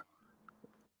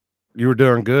were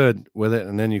doing good with it,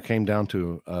 and then you came down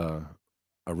to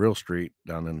a real street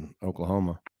down in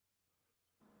Oklahoma,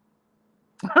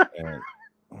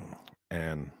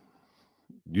 and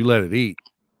you let it eat.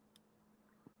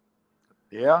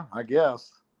 Yeah, I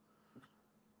guess.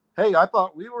 Hey, I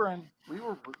thought we were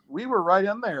right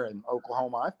in there in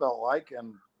Oklahoma. I felt like,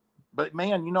 but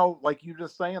man, you know, like you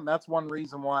just saying, that's one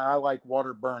reason why I like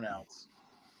water burnouts.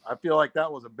 I feel like that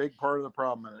was a big part of the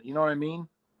problem. You know what I mean?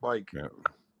 Like,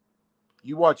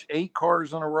 you watch 8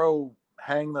 cars in a row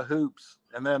hang the hoops,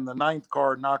 and then the 9th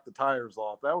car knocked the tires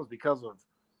off. That was because of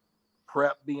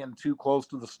prep being too close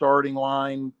to the starting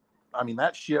line. I mean,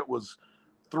 that shit was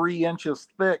 3 inches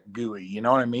thick, gooey. You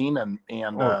know what I mean? And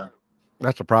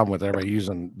that's the problem with everybody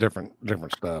using different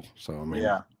stuff. So I mean,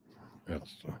 yeah,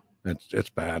 it's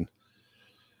bad.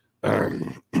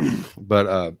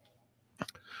 But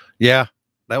yeah,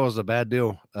 that was a bad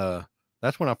deal.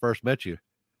 That's when I first met you.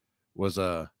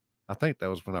 I think that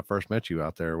was when I first met you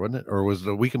out there, wasn't it? Or was it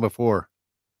the weekend before?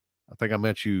 I think I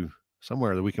met you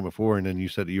somewhere the weekend before, and then you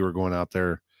said that you were going out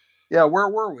there. Yeah, where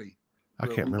were we? I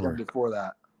can't remember. Before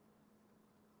that.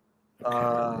 I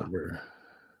can't remember.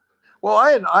 Well,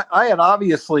 I had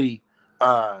obviously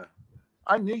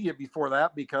I knew you before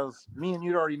that because me and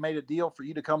you'd already made a deal for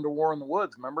you to come to War in the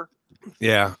Woods, remember?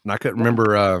 Yeah, and I couldn't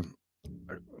remember.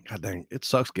 God dang, it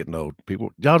sucks getting old.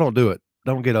 People, y'all don't do it.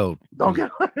 Don't get old. Don't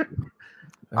get.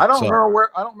 I don't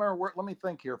remember where. Let me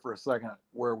think here for a second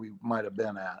where we might have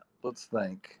been at. Let's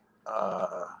think.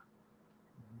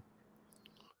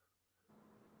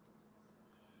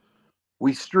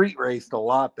 We street raced a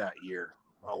lot that year.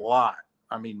 A lot.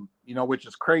 I mean, you know, which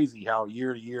is crazy how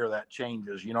year to year that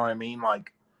changes. You know what I mean?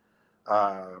 Like,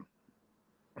 I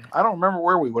don't remember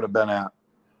where we would have been at,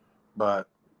 but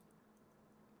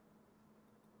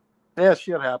yeah,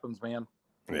 shit happens, man.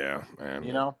 Yeah, man.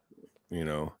 You know. You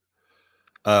know.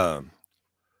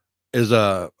 Is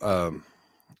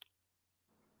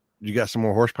you got some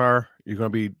more horsepower you're gonna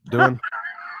be doing?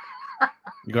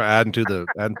 You're gonna add into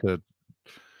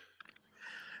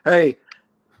Hey,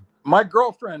 my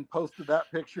girlfriend posted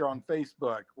that picture on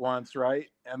Facebook once, right?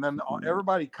 And then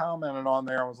everybody commented on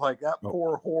there and was like, "That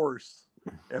poor horse,"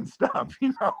 and stuff.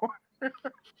 You know.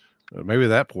 Maybe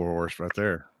that poor horse right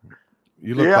there.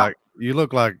 You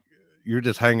look like you're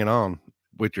just hanging on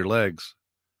with your legs.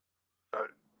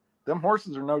 Them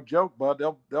horses are no joke, bud.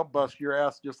 They'll bust your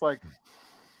ass just like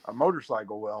a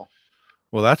motorcycle will.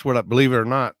 Well, that's what I believe it or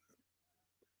not.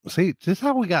 See, this is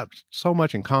how we got so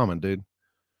much in common, dude.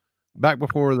 Back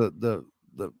before the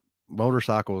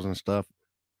motorcycles and stuff,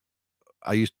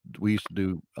 I used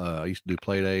to do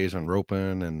play days and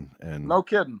roping and No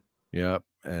kidding. Yep,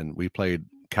 and we played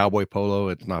cowboy polo.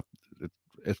 It's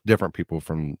different people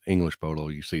from English polo.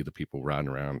 You see the people riding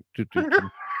around.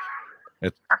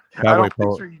 It's I don't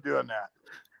picture you doing that.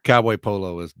 Cowboy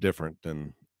polo is different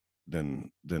than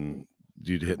you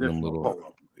hitting them little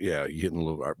polo. Yeah, you hitting a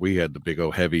little. We had the big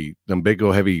old heavy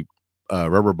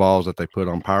rubber balls that they put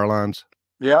on power lines.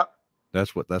 Yeah,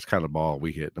 that's kind of ball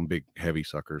we hit. Them big heavy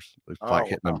suckers. It's like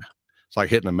hitting them. It's like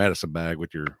hitting a medicine bag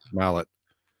with your mallet.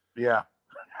 Yeah.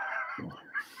 It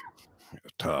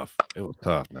was tough. It was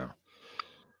tough now.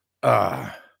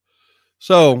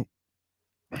 So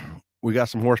we got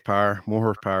some more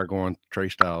horsepower going Trey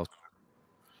Styles.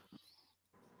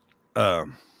 But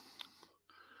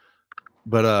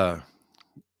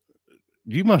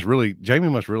Jamie must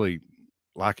really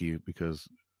like you because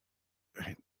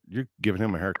you're giving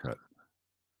him a haircut.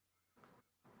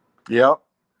 Yep.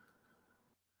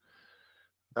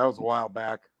 That was a while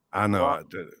back. I know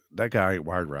that guy ain't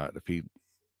wired right.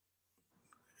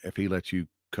 If he lets you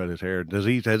cut his hair, has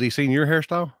he seen your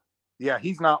hairstyle? Yeah,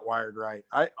 he's not wired right.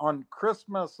 On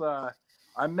Christmas, I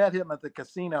met him at the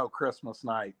casino Christmas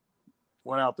night.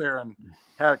 Went out there and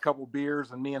had a couple beers,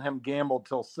 and me and him gambled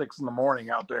till 6 a.m.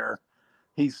 out there.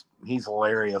 He's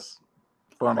hilarious,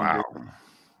 funny. Wow. Dude.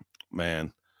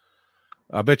 Man,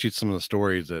 I bet you some of the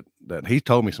stories that he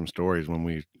told me some stories when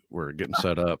we were getting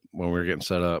set up.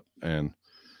 And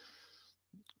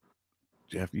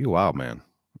Jeff, you wild, man.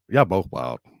 Y'all both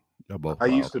wild. I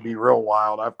used to be real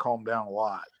wild. I've calmed down a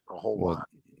whole lot.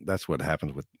 That's what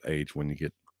happens with age when you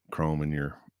get chrome in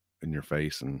your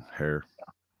face and hair.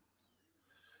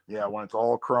 Yeah, when it's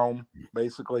all chrome,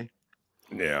 basically.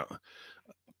 Yeah.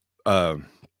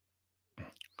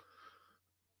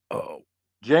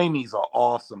 Jamie's an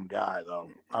awesome guy, though.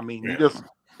 I mean,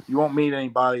 you won't meet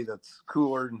anybody that's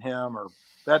cooler than him, or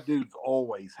that dude's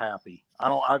always happy.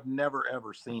 I've never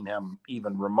ever seen him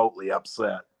even remotely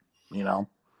upset, you know.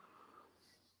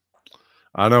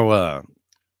 I know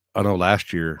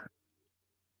last year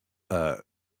at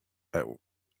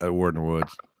Warden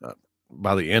Woods,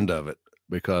 by the end of it,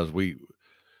 because it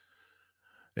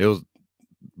was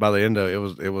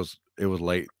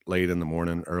late in the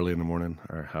morning, early in the morning,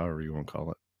 or however you want to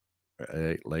call it,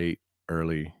 late,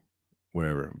 early,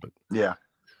 whatever. But yeah,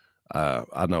 I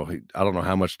don't know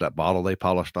how much that bottle they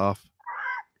polished off.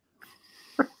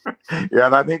 Yeah,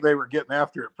 and I think they were getting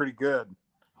after it pretty good.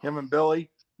 Him and Billy.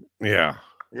 Yeah.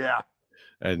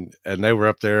 And they were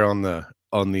up there on the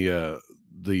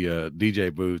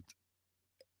DJ booth,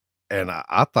 and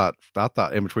I thought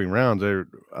in between rounds I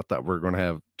thought we were going to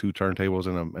have two turntables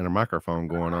and a microphone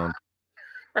going on.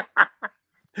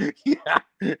 Yeah.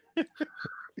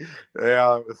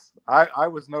 Yeah, I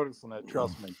was noticing it,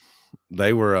 trust me.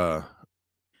 They were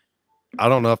I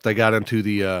don't know if they got into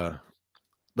the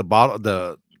bottle,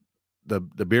 the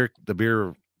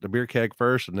beer keg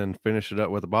first and then finish it up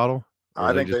with a bottle.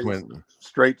 I think they went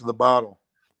straight to the bottle.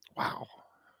 Wow.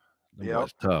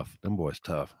 Them boys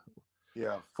tough.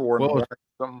 Yeah, 4 in the morning,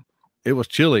 something. It was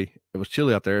chilly. It was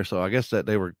chilly out there, so I guess that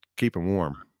they were keeping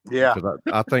warm. Yeah.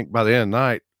 I think by the end of the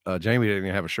night, Jamie didn't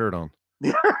even have a shirt on.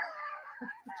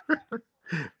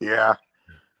 Yeah.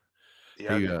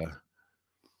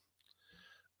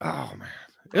 Oh man.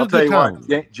 I'll tell you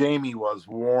what, Jamie was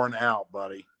worn out,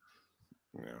 buddy.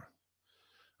 Yeah.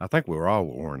 I think we were all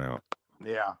worn out.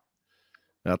 Yeah.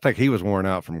 I think he was worn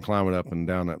out from climbing up and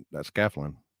down that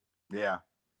scaffolding. Yeah.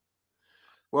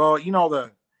 Well, if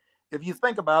you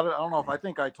think about it, I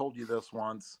think I told you this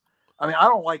once. I mean, I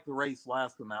don't like the race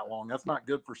lasting that long. That's not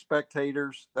good for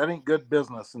spectators. That ain't good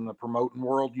business in the promoting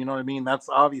world. You know what I mean? That's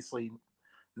obviously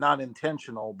not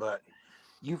intentional, but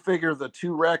you figure the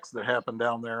 2 wrecks that happened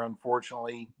down there,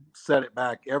 unfortunately, set it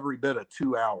back every bit of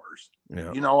 2 hours.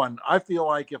 Yeah. And I feel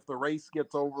like if the race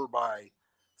gets over by,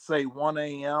 say, 1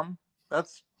 a.m.,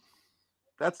 that's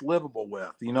that's livable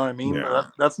with. You know what I mean? Yeah.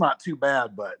 That's not too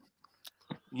bad. But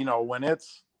you know, when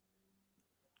it's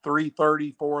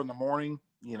 3:30, 4 in the morning,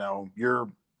 you know,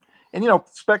 and you know,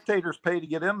 spectators pay to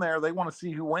get in there. They want to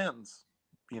see who wins.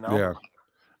 You know? Yeah.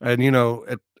 And you know,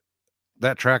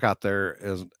 that track out there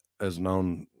is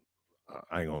known.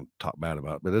 I ain't gonna talk bad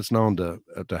about it, but it's known to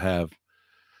have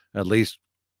at least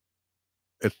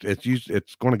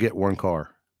it's going to get one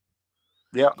car.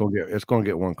 Yeah. It's going to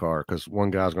get one car because one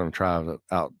guy's going to try to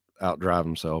out drive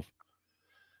himself,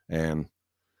 and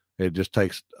it just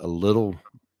takes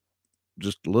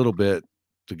just a little bit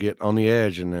to get on the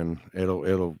edge, and then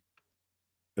it'll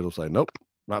say nope,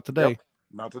 not today. Yep,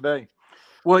 not today.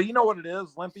 Well, you know what it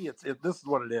is, Limpy? This is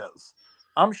what it is.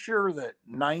 I'm sure that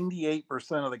 98%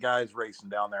 of the guys racing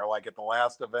down there, like at the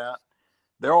last event,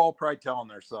 they're all probably telling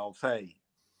themselves, hey,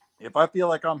 if I feel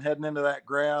like I'm heading into that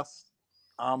grass,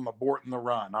 I'm aborting the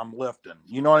run. I'm lifting.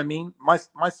 You know what I mean?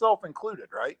 Myself included,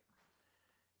 right?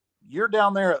 You're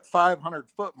down there at 500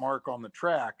 foot mark on the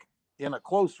track in a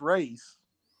close race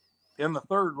in the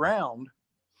third round.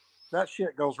 That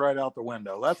shit goes right out the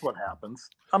window. That's what happens.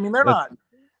 I mean, they're not.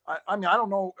 I mean, I don't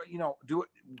know. You know,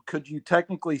 could you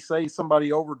technically say somebody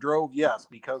overdrove? Yes,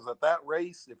 because at that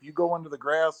race, if you go into the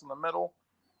grass in the middle,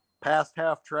 past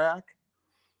half track,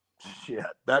 shit,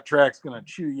 that track's gonna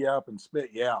chew you up and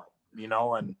spit you out. You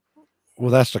know, and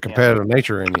well, that's the competitive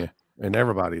nature in you and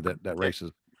everybody that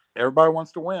races. Everybody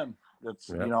wants to win. It's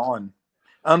you know, and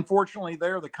unfortunately,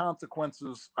 the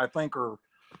consequences I think are a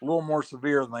little more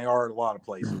severe than they are at a lot of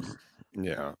places.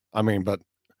 Yeah, I mean, but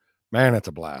man, it's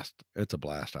a blast. It's a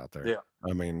blast out there. Yeah.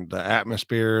 I mean, the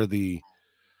atmosphere, the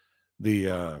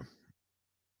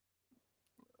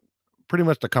pretty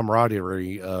much the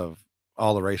camaraderie of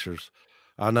all the racers.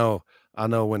 I know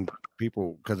when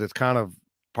people, because it's kind of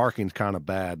parking's kind of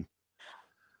bad.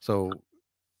 So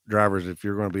drivers, if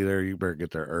you're going to be there, you better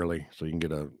get there early so you can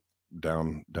get a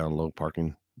down low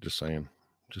parking. Just saying.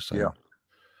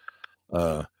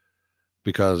 Yeah.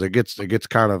 Because it gets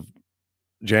kind of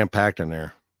jam packed in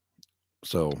there.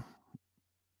 So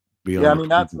I mean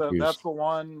that's the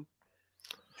one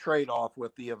trade-off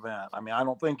with the event. I mean, I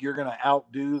don't think you're going to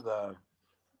outdo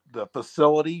the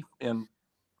facility and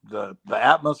the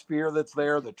atmosphere that's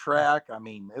there, the track. I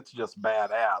mean, it's just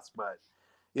badass, but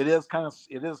it is kind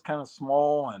of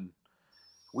small, and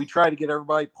we try to get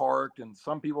everybody parked, and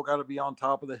some people got to be on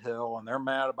top of the hill, and they're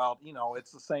mad about, you know,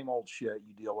 it's the same old shit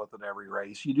you deal with at every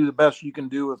race. You do the best you can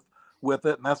do with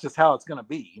it, and that's just how it's going to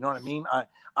be. You know what I mean?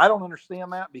 I don't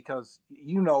understand that, because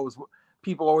you know,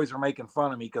 people always are making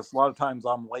fun of me because a lot of times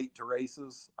I'm late to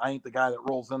races. I ain't the guy that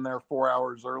rolls in there 4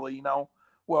 hours early, you know.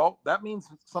 Well, that means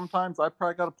sometimes I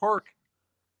probably got to park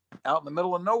out in the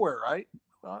middle of nowhere, right?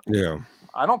 Yeah.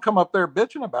 I don't come up there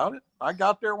bitching about it. I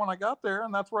got there when I got there,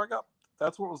 and that's what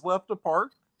was left to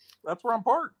park. That's where I'm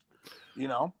parked, you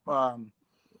know. But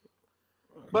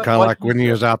kind of like when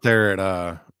you was out there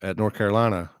at North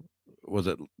Carolina, was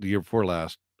it the year before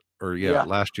last, or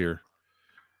last year?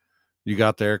 You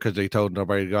got there because they told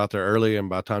nobody to go out there early, and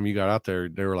by the time you got out there,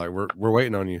 they were like, "We're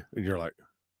waiting on you," and you're like,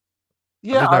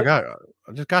 "Yeah,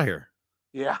 I just got here."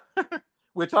 Yeah,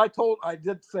 which I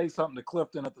did say something to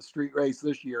Clifton at the street race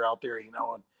this year out there, you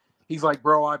know, and he's like,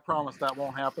 "Bro, I promise that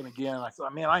won't happen again." I said,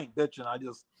 "Man, I ain't bitching. I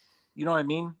just, you know what I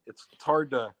mean? It's hard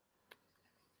to,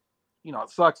 you know, it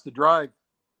sucks to drive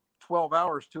 12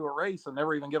 hours to a race and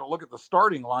never even get a look at the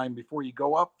starting line before you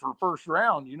go up for first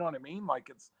round. You know what I mean? Like,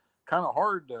 it's kind of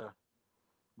hard to,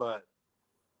 but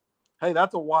hey,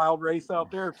 that's a wild race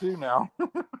out there too now."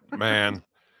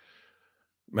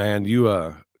 man,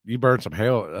 you burned some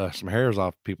hairs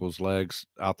off people's legs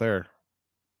out there.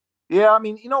 Yeah, I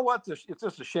mean, you know what? It's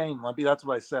just a shame, Limpy. That's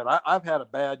what I said. I've had a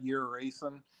bad year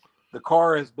racing. The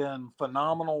car has been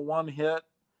phenomenal one hit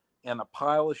and a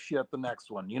pile of shit the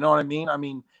next one. You know what I mean? I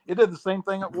mean, it did the same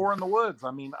thing at War in the Woods.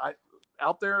 I mean,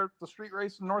 out there at the street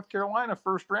race in North Carolina,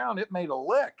 first round, it made a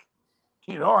lick.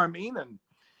 You know what I mean?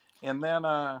 And then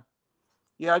I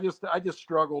just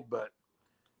struggled, but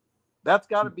that's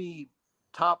got to be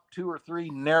top 2 or 3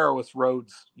 narrowest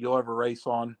roads you'll ever race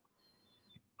on.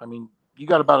 I mean, you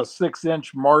got about a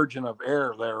 6-inch margin of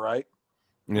error there, right?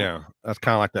 Yeah, that's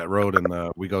kind of like that road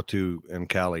we go to in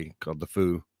Cali called the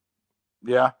Foo.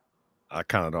 Yeah, I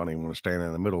kind of don't even want to stand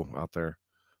in the middle out there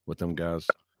with them guys,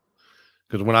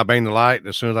 because when I bang the light,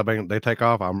 as soon as they take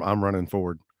off, I'm running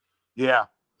forward. Yeah.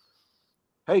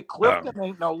 Hey, Clifton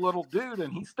ain't no little dude,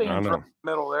 and he stands right in the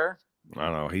middle there. I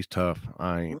know he's tough.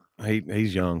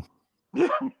 He's young. Yeah.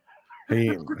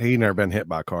 he never been hit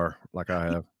by a car like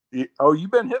I have. Oh, you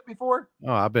been hit before?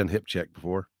 Oh, I've been hip checked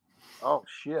before. Oh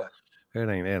shit. It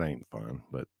ain't fun,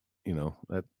 but you know,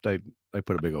 that they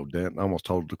put a big old dent. I almost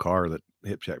totaled the car that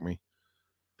hip checked me.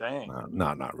 Dang.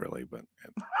 Not really, but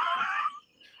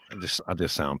I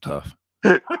just sound tough.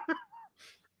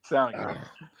 Sounding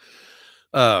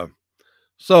good.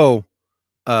 So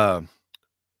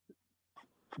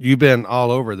you've been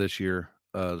all over this year,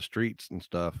 the streets and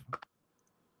stuff.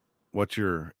 What's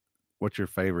your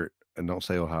favorite? And don't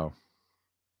say Ohio.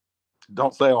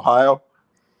 Don't say Ohio.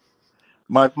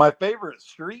 My favorite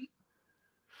street.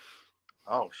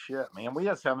 Oh shit, man. We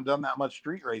just haven't done that much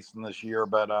street racing this year,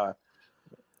 but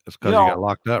It's because you got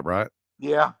locked up, right?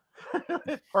 Yeah.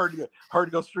 hard to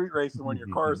go street racing when your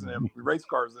race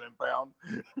cars in impound.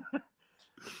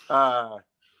 I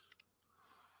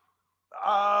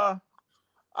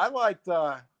liked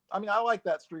I like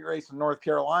that street race in North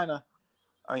Carolina.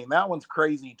 I mean, that one's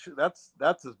crazy too. That's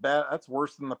as bad. That's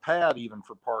worse than the pad even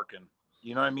for parking.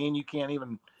 You know what I mean? You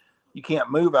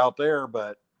can't move out there,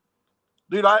 but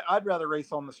dude, I'd rather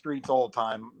race on the streets all the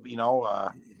time. You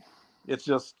know, it's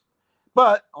just,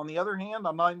 but on the other hand,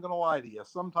 I'm not even going to lie to you.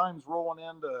 Sometimes rolling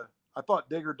into, I thought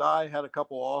Dig or Die had a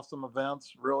couple awesome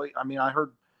events. Really. I mean, I've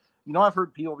heard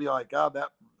people be like, God, that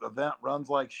event runs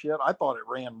like shit. I thought it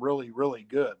ran really, really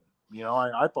good. You know,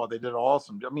 I thought they did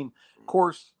awesome. I mean, of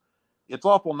course, it's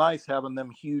awful nice having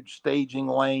them huge staging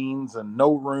lanes and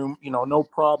no room, you know, no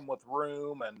problem with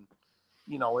room. And,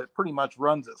 you know, it pretty much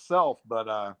runs itself.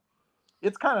 But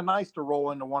it's kind of nice to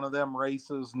roll into one of them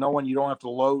races knowing you don't have to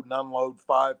load and unload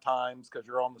 5 times because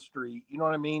you're on the street. You know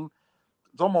what I mean?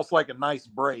 It's almost like a nice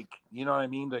break, you know what I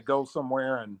mean, to go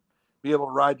somewhere and be able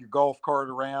to ride your golf cart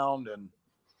around and,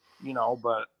 you know,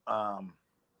 but I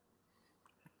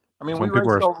mean, we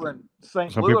raced over in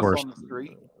St. Louis on the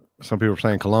street. Some people are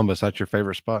saying Columbus. That's your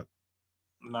favorite spot?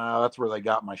 No, that's where they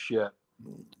got my shit.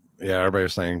 Yeah,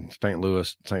 everybody's saying St.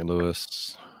 Louis.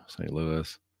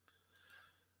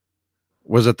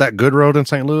 Was it that good road in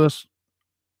St. Louis?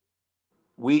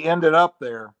 We ended up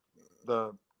there.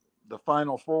 The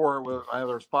final 4 was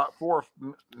either spot 4,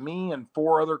 me and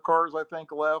 4 other cars, I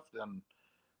think, left, and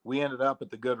we ended up at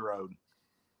the good road.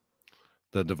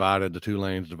 The 2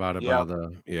 lanes divided by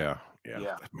the yeah.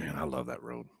 Man, I love that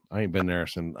road. I ain't been there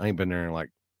in like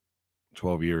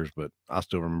 12 years, but I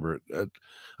still remember it.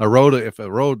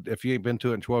 If you ain't been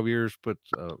to it in 12 years, put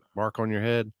a mark on your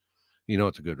head, you know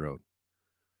it's a good road.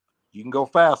 You can go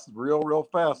fast, real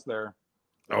fast there.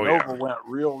 Oh, Nova went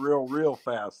real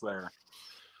fast there.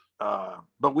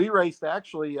 But we raced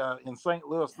actually in St.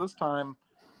 Louis this time.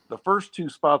 The first 2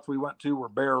 spots we went to were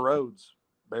bare roads.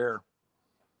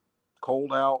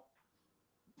 Cold out.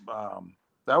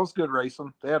 That was good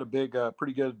racing. They had a big,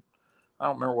 pretty good, I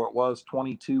don't remember what it was,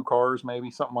 22 cars, maybe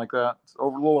something like that. It's a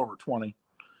little over 20.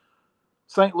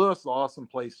 St. Louis is an awesome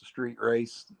place to street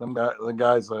race. The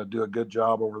guys do a good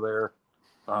job over there.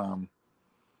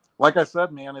 Like I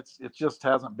said, man, it just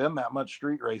hasn't been that much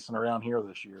street racing around here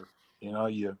this year. You know,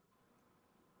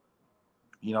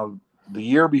 the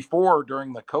year before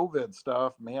during the COVID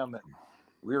stuff, man, that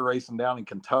we were racing down in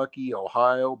Kentucky,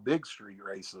 Ohio, big street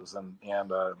races, and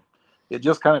it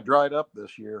just kind of dried up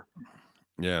this year.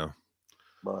 Yeah.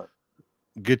 But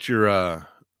get your I'll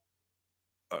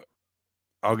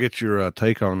get your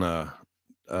take on the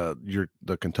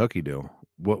Kentucky deal.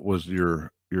 What was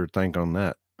your think on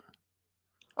that?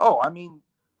 Oh, I mean,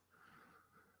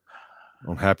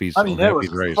 on Happy's. I mean, it was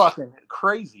fucking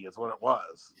crazy, is what it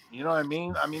was. You know what I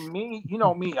mean? I mean, me, you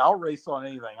know me, I'll race on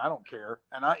anything. I don't care,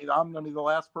 and I'm gonna be the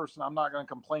last person. I'm not gonna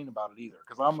complain about it either,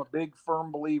 because I'm a big firm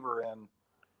believer in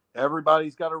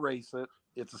everybody's got to race it.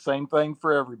 It's the same thing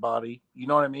for everybody. You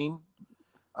know what I mean?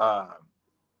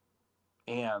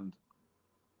 And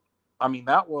I mean,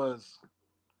 that was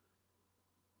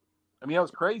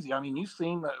crazy. I mean, you've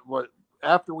seen that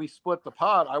after we split the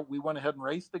pod, we went ahead and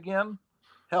raced again.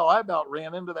 Hell, I about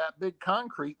ran into that big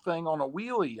concrete thing on a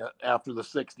wheelie after the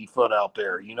 60 foot out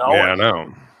there, you know? Yeah, I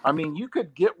know. I mean, you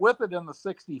could get with it in the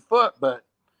 60 foot, but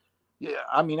yeah,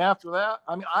 I mean, after that,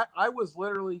 I mean, I was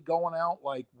literally going out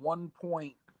like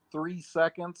 1.3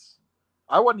 seconds.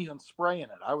 I wasn't even spraying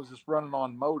it. I was just running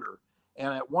on motor.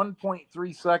 And at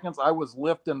 1.3 seconds, I was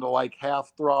lifting to like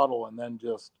half throttle and then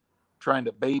just trying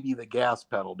to baby the gas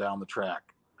pedal down the track.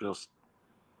 Just,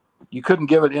 you couldn't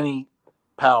give it any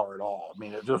power at all. I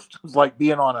mean, it was like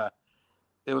being on a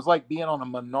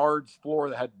Menards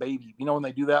floor that had baby, you know, when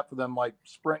they do that for them, like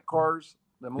sprint cars,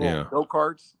 them little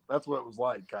go-karts, that's what it was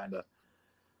like, kind of.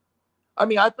 I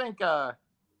mean, I think,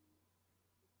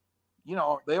 you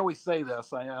know, they always say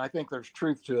this, and I think there's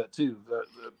truth to it too. The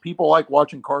people like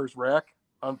watching cars wreck,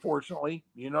 unfortunately,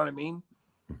 you know what I mean?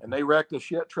 And they wrecked a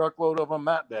shit truckload of them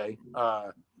that day.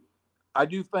 I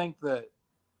do think that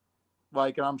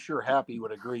like, and I'm sure Happy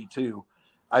would agree too.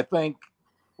 I think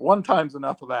one time's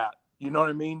enough of that. You know what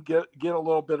I mean? Get a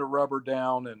little bit of rubber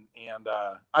down, and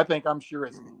I'm sure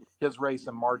his race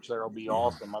in March there will be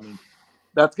awesome. I mean,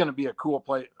 that's going to be a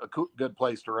good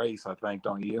place to race. I think,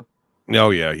 don't you?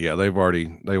 Oh yeah. They've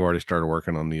already started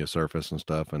working on the surface and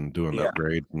stuff and doing the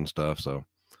upgrades and stuff. So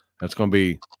that's gonna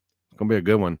be a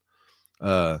good one.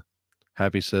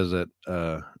 Happy says that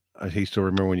he still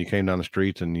remember when you came down the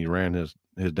streets and you ran his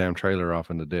damn trailer off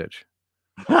in the ditch.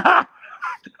 That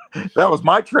was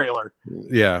my trailer.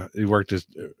 Yeah, it worked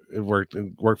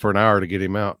for an hour to get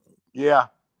him out. Yeah.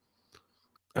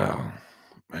 Oh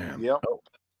man. Yep.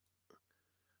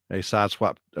 They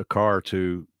sideswiped a car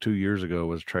 2 years ago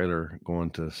with a trailer going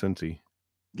to Cincy.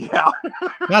 Yeah.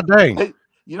 God dang. Hey,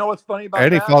 you know what's funny about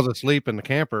Eddie that? falls asleep in the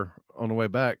camper on the way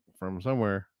back from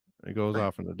somewhere. He goes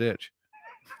off in the ditch.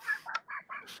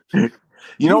 You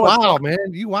know what's wild,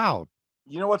 man. You wild.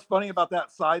 You know what's funny about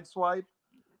that side swipe?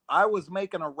 I was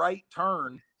making a right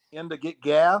turn in to get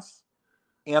gas,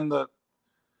 and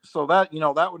so that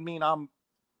that would mean I'm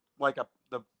like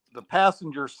the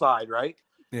passenger side, right?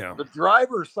 Yeah. The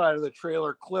driver's side of the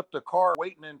trailer clipped a car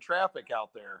waiting in traffic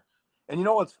out there. And you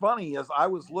know what's funny is I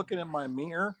was looking in my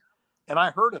mirror and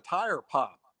I heard a tire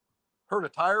pop, heard a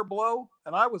tire blow,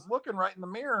 and I was looking right in the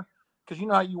mirror because you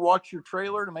know how you watch your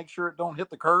trailer to make sure it don't hit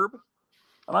the curb.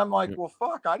 And I'm like, well,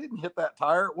 fuck, I didn't hit that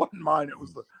tire. It wasn't mine. It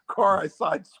was the car I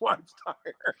sideswiped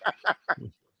tire.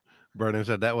 Vernon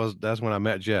said that's when I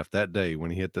met Jeff that day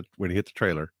when he hit the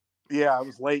trailer. Yeah, I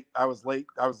was late. I was late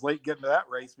getting to that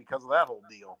race because of that whole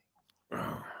deal.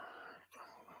 Oh,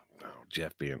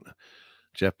 Jeff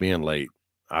being late.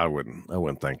 I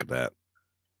wouldn't think of that.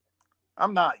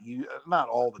 I'm not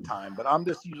all the time, but I'm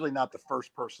just usually not the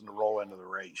first person to roll into the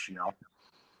race, you know?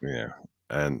 Yeah.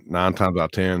 And 9 times out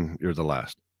of 10, you're the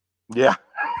last. Yeah.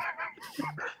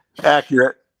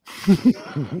 Accurate.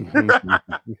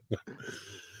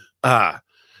 I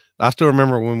still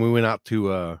remember when we went out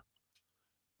to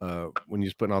when you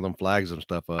was putting all them flags and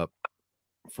stuff up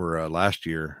for last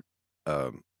year.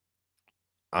 I'm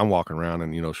walking around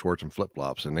in shorts and flip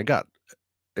flops, and it got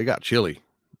chilly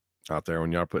out there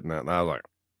when y'all putting that. And I was like,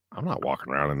 I'm not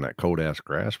walking around in that cold ass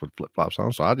grass with flip flops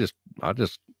on. So I just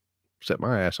set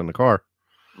my ass in the car.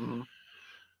 Mm-hmm.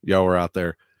 Y'all were out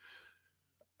there.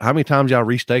 How many times y'all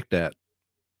restaked that?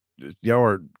 Y'all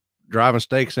were driving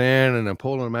stakes in and then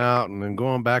pulling them out and then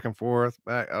going back and forth.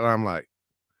 And I'm like,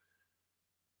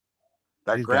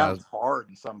 that ground's hard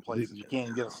in some places. You can't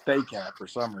even get a stake at it for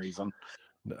some reason.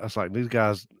 That's like these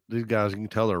guys, you can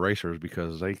tell they're racers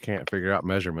because they can't figure out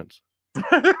measurements.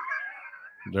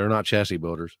 They're not chassis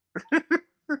builders.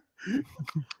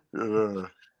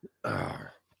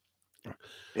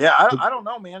 Yeah, I don't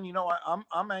know, man.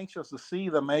 I'm anxious to see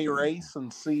the May race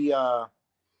and see. To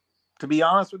be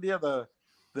honest with you, the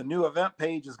new event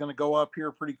page is going to go up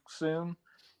here pretty soon,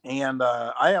 and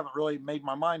I haven't really made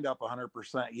my mind up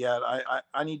 100% yet.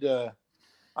 I need to.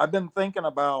 I've been thinking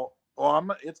about. Well,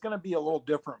 it's going to be a little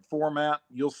different format.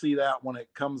 You'll see that when it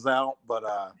comes out, but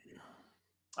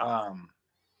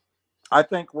I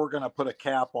think we're going to put a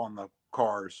cap on the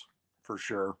cars for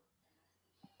sure.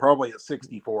 Probably at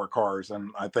 64 cars,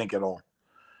 and I think it'll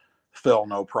fill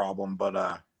no problem.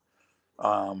 But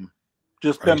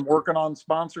just been working on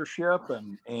sponsorship,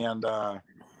 and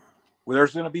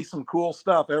there's going to be some cool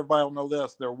stuff. Everybody will know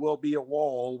this. There will be a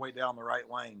wall all the way down the right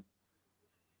lane,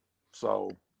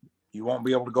 so you won't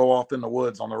be able to go off in the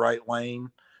woods on the right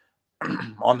lane.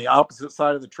 On the opposite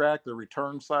side of the track, the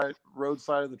road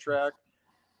side of the track,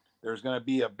 there's going to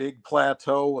be a big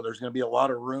plateau. There's going to be a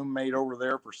lot of room made over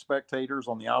there for spectators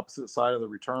on the opposite side of the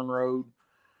return road.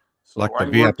 So like the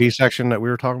VIP section that we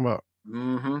were talking about?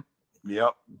 Mm-hmm.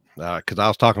 Yep. Because I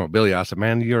was talking with Billy. I said,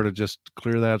 man, you ought to just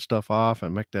clear that stuff off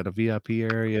and make that a VIP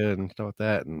area and stuff like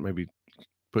that, and maybe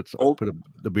put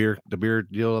the beer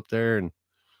deal up there. And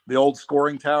the old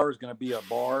scoring tower is going to be a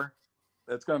bar.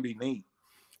 That's going to be neat.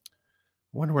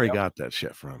 Wonder where he got that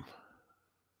shit from.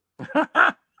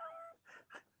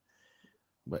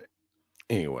 But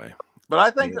anyway, but I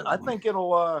think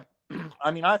it'll.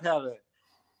 I mean,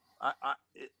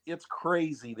 it's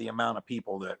crazy the amount of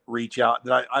people that reach out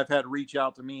that I've had reach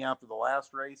out to me after the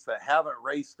last race that haven't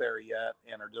raced there yet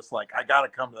and are just like, I got to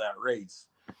come to that race.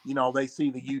 They see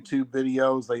the YouTube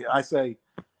videos. I say,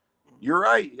 you're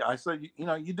right. I said,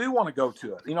 you do want to go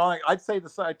to it. I'd say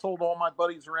this. I told all my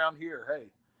buddies around here, hey,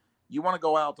 you want to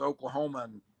go out to Oklahoma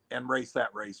and race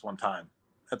that race one time.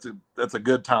 That's a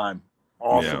good time.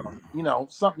 Awesome. Yeah.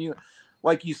 Something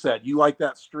like you said, you like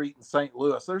that street in St.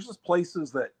 Louis. There's just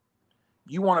places that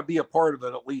you want to be a part of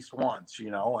it at least once,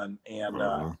 and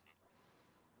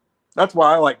That's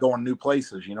why I like going new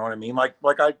places. You know what I mean? Like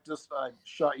I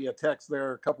shot you a text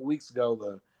there a couple weeks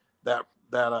ago. That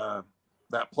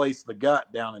place, the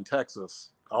Gut down in Texas.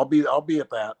 I'll be at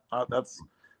that.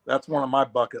 That's one of my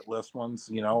bucket list ones.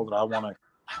 You know, that I want to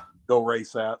go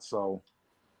race at. So,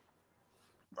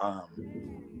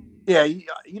 yeah, you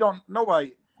don't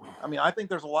nobody. I mean, I think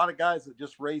there's a lot of guys that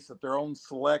just race at their own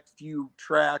select few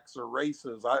tracks or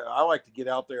races. I like to get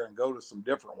out there and go to some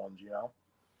different ones. You know.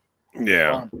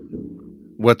 Yeah.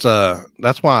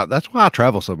 That's why I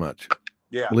travel so much.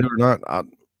 Yeah. Believe it or not,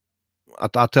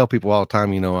 I tell people all the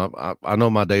time, you know, I know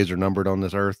my days are numbered on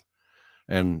this earth,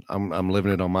 and I'm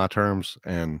living it on my terms,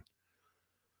 and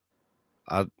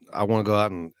I want to go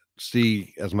out and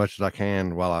see as much as I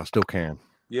can while I still can.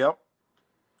 Yep.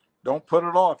 Don't put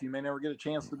it off. You may never get a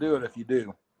chance to do it if you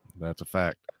do. That's a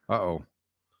fact. Uh-oh.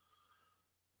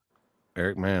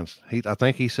 Eric Mans. I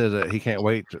think he said that he can't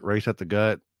wait to race at the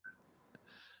Gut,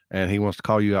 and he wants to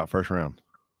call you out first round.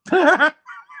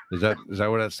 Is that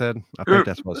what that said? I think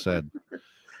that's what it said.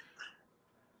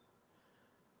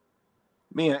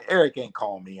 Me and Eric ain't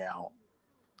calling me out.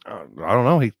 I don't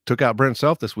know. He took out Brent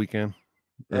Self this weekend.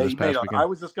 Hey, I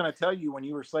was just going to tell you when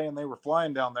you were saying they were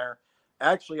flying down there.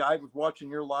 Actually, I was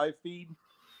watching your live feed,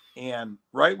 and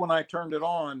right when I turned it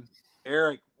on,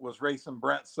 Eric was racing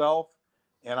Brent Self,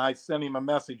 and I sent him a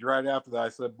message right after that. I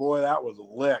said, "Boy, that was a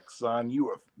lick, son.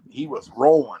 He was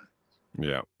rolling."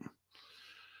 Yeah.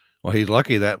 Well, he's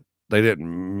lucky that they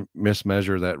didn't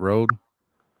mismeasure that road,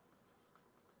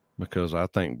 because I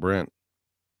think Brent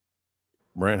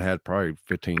had probably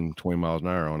 15, 20 miles an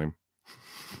hour on him.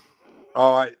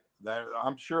 Oh,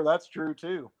 I'm sure that's true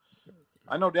too.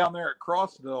 I know down there at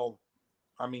Crossville,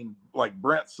 I mean, like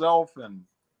Brent Self and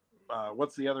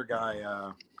what's the other guy?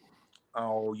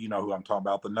 You know who I'm talking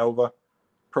about, the Nova,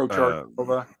 Pro Charge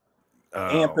Nova.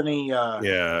 Anthony.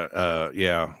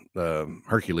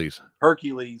 Hercules.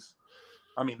 Hercules.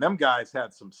 I mean, them guys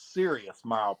had some serious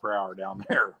mile per hour down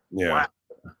there. Yeah. Wow.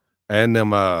 And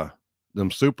them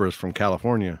Supras from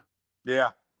California. Yeah.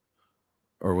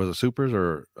 Or was it Supras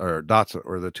or Dots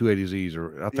or the 280Zs,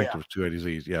 or I think it was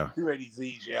 280Zs. Yeah.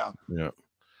 280Zs. Yeah. Yeah.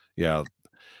 Yeah.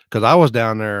 Cause I was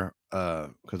down there,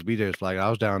 cause BJ's flag, I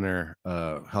was down there,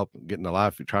 helping getting the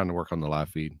live feed, trying to work on the live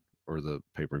feed or the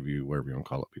pay-per-view, whatever you want to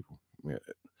call it, people. Yeah.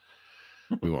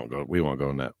 We won't go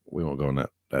in that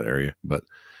area. But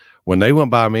when they went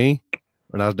by me,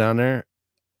 when I was down there,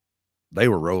 they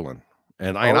were rolling.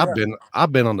 And I've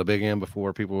been on the big end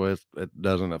before, people with it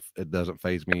doesn't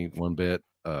faze me one bit.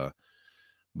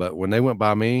 But when they went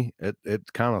by me, it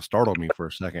kind of startled me for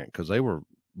a second, because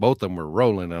both of them were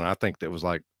rolling, and I think that was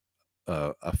like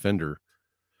a fender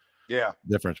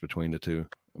difference between the two.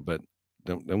 But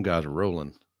them guys are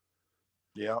rolling.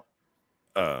 Yeah.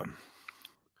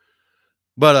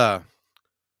 But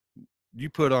you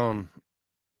put on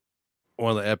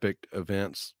one of the epic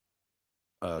events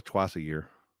twice a year,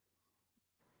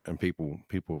 and people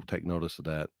take notice of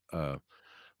that.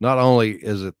 Not only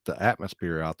is it the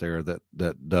atmosphere out there that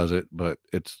does it, but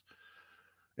it's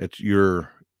your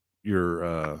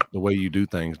the way you do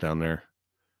things down there,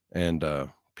 and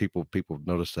people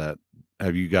notice that.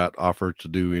 Have you got offered to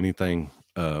do anything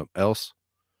else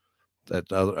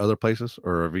at other places,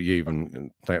 or have you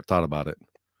even thought about it?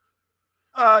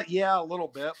 Yeah, a little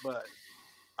bit, but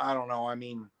I don't know. I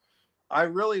mean, I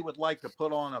really would like to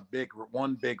put on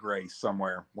one big race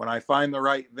somewhere. When I find the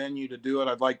right venue to do it,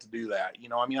 I'd like to do that. You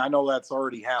know, I mean, I know that's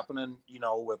already happening, you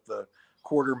know, with the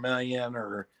 250,000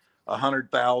 or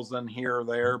 100,000 here or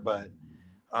there, but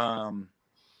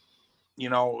you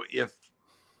know,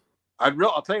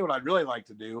 I'll tell you what I'd really like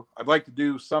to do. I'd like to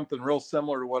do something real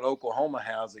similar to what Oklahoma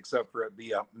has, except for it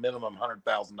be a minimum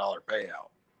 $100,000 payout.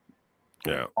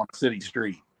 Yeah, on city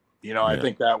street. You know, I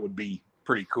think that would be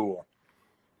pretty cool.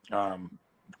 Been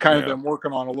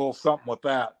working on a little something with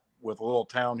that, with a little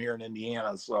town here in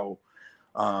Indiana. So,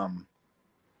 I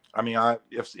mean,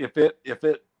 if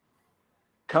it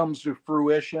comes to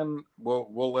fruition,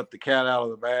 we'll let the cat out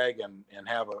of the bag and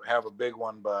have a big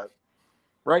one. But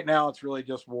right now, it's really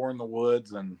just war in the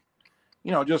woods, and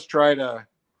you know, just try to.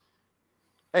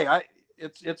 Hey,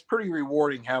 it's pretty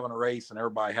rewarding having a race and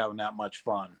everybody having that much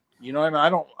fun. You know what I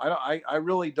mean? I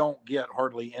really don't get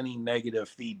hardly any negative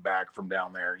feedback from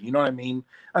down there. You know what I mean?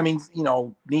 I mean, you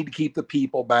know, need to keep the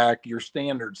people back, your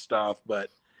standard stuff.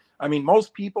 But I mean,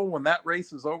 most people, when that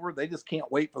race is over, they just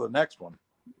can't wait for the next one,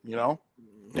 you know?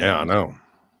 Yeah, I know.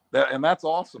 And that's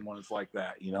awesome when it's like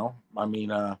that, you know? I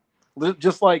mean,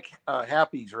 just like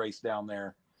Happy's race down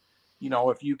there, you know,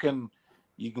 if you can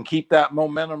keep that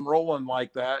momentum rolling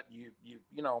like that, you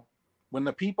know, when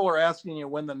the people are asking you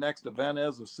when the next event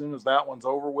is, as soon as that one's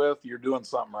over with, you're doing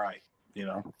something right. You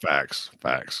know, Facts.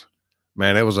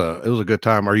 Man, it was a good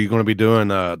time. Are you going to be doing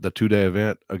the 2-day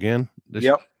event again?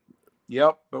 Yep.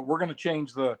 But we're going to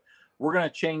change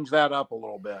that up a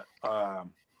little bit.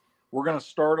 We're going to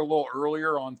start a little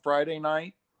earlier on Friday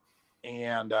night,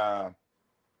 and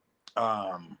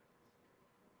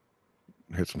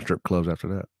hit some strip clubs after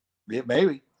that.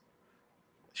 Maybe.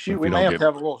 Shoot, we may have to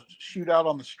have a little shootout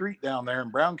on the street down there in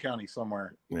Brown County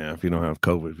somewhere. Yeah, if you don't have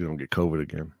COVID, if you don't get COVID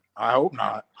again. I hope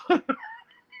not.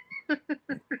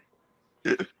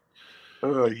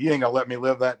 You ain't gonna let me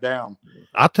live that down.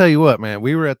 I'll tell you what, man.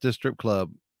 We were at this strip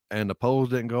club, and the poles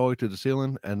didn't go all the way to the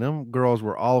ceiling, and them girls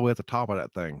were all the way at the top of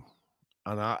that thing.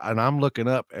 And I'm looking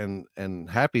up, and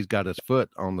Happy's got his foot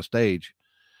on the stage,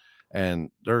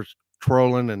 and there's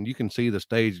twirling, and you can see the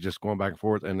stage just going back and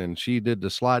forth. And then she did the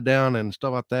slide down and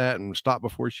stuff like that, and stop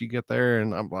before she get there.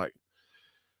 And I'm like,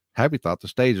 Happy thought the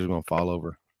stage was going to fall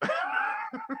over.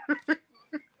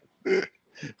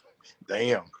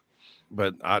 Damn.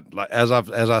 But as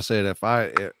I said, if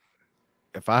I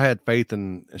had faith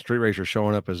in street racers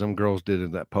showing up as them girls did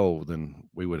in that pole, then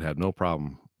we would have no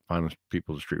problem finding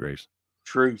people to street race.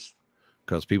 Truth.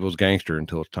 Because people's gangster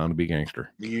until it's time to be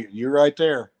gangster. You're right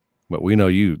there. But we know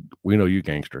you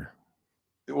gangster.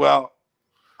 Well,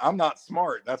 I'm not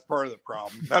smart. That's part of the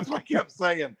problem. That's what I kept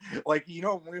saying. Like, you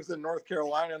know, when we was in North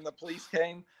Carolina and the police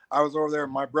came, I was over there,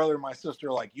 and my brother and my sister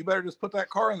were like, you better just put that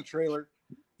car in the trailer.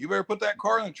 You better put that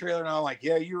car in the trailer. And I'm like,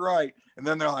 yeah, you're right. And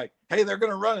then they're like, hey, they're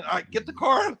going to run it. I get the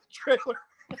car in the trailer.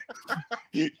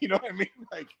 You know what I mean?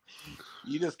 Like,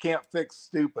 you just can't fix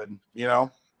stupid, you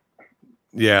know?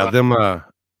 Yeah. Have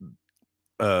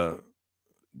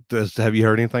you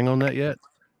heard anything on that yet?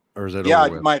 Or is it? Yeah,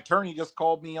 my attorney just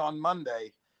called me on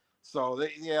Monday. So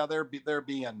they're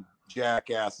being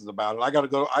jackasses about it. I got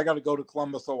to go to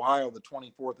Columbus, Ohio, the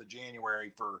 24th of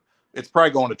January it's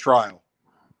probably going to trial.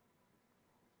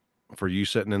 For you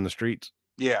sitting in the streets?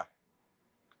 Yeah.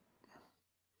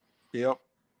 Yep.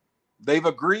 They've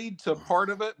agreed to part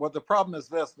of it. Well, the problem is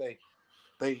this: they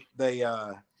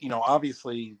you know,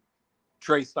 obviously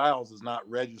Trey Styles is not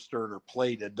registered or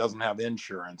plated, doesn't have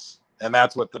insurance, and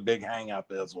that's what the big hang up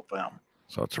is with them.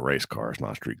 So it's a race car, it's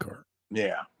not a street car.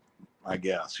 Yeah, I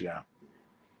guess. Yeah,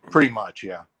 pretty much.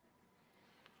 Yeah,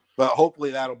 but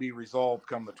hopefully that'll be resolved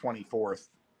come the 24th.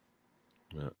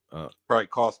 Yeah, probably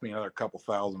cost me another couple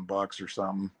 $1,000 or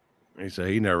something. He said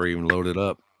he never even loaded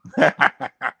up.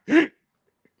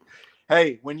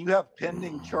 Hey, when you have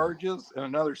pending charges in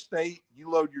another state, you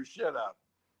load your shit up.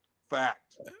 Fact.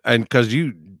 And because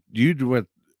you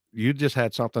just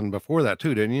had something before that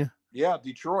too, didn't you? Yeah,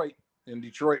 Detroit. In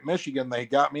Detroit, Michigan, they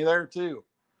got me there too.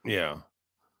 Yeah.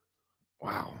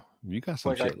 Wow, you got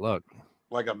some shit luck.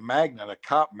 Like a magnet, a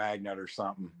cop magnet or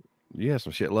something. You have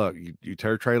some shit luck. You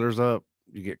tear trailers up.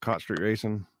 You get caught street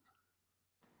racing.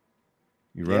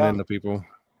 You run into people.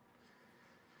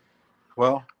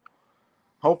 Well,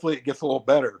 hopefully it gets a little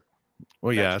better.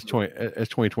 Well, yeah, it's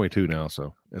 2022 now,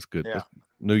 so it's good. Yeah. It's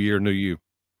new year, new you.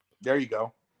 There you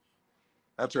go.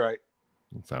 That's right.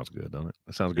 It sounds good, doesn't it?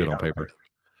 It sounds good on paper. Right.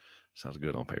 Sounds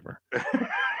good on paper.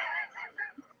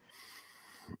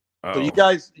 So you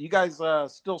guys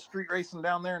still street racing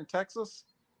down there in Texas?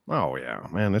 Oh yeah,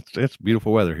 man. It's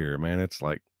beautiful weather here, man. It's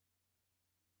like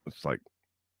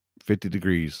 50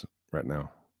 degrees right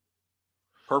now.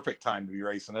 Perfect time to be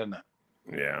racing, isn't it?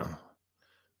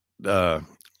 Yeah.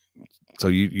 So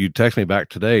you text me back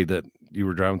today that you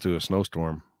were driving through a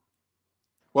snowstorm.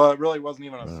 Well, it really wasn't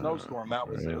even a snowstorm. That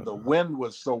was the wind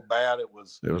was so bad it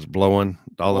was blowing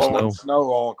all the snow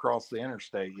all across the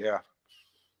interstate. Yeah.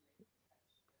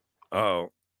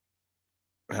 Oh,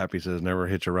 Happy says never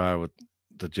hitch a ride with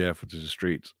the Jeff into the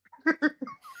streets.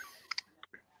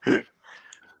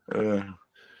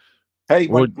 Hey,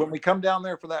 when we come down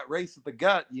there for that race at the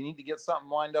Gut, you need to get something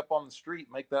lined up on the street.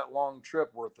 Make that long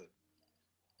trip worth it.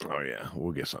 Oh yeah,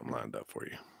 we'll get something lined up for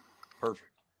you. Perfect.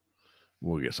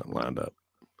 We'll get something lined up.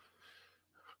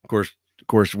 Of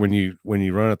course, when you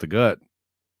run at the Gut,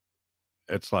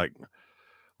 it's like,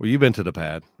 well, you've been to the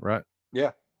pad, right?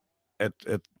 Yeah.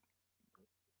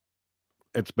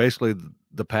 It's basically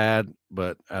the pad,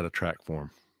 but at a track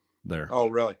form there. Oh,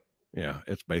 really? Yeah,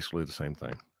 it's basically the same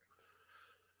thing.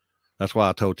 That's why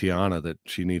I told Tiana that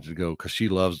she needs to go because she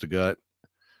loves the Gut.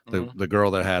 The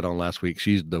girl that I had on last week,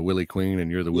 she's the Willie Queen and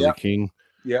you're the Willie King.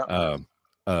 Yeah.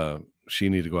 She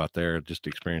needs to go out there just to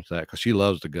experience that because she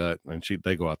loves the Gut and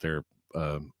they go out there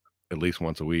at least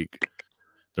once a week.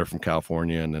 They're from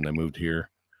California and then they moved here,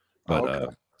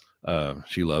 but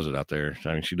she loves it out there.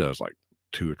 I mean, she does like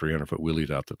 200 or 300 foot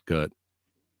wheelies out the Gut.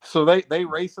 So they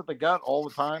race at the Gut all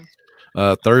the time?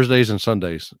 Thursdays and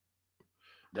Sundays.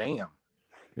 Damn.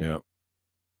 Yeah.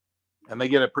 And they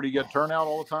get a pretty good turnout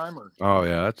all the time, or? Oh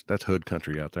yeah, that's hood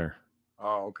country out there.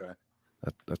 Oh, okay.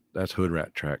 That's hood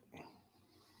rat track.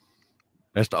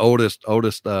 That's the oldest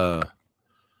it's the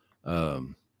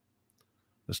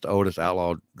oldest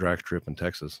outlaw drag strip in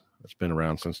Texas. It's been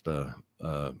around since the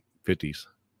 50s.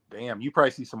 Damn, you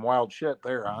probably see some wild shit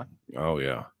there, huh? Oh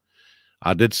yeah.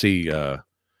 I did see the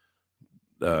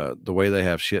way they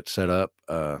have shit set up.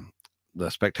 The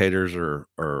spectators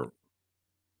are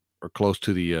close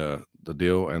to the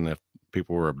deal, and if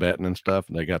people were betting and stuff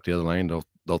and they got the other lane,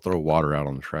 they'll throw water out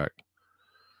on the track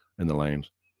in the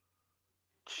lanes.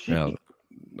 Yeah.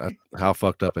 How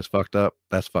fucked up is fucked up.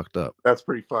 That's fucked up. That's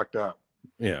pretty fucked up.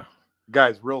 Yeah.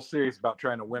 Guy's real serious about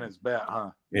trying to win his bet,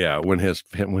 huh? Yeah, win his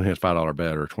 $5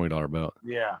 bet or $20 bet.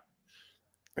 Yeah.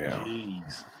 Yeah.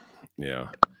 Jeez. Yeah.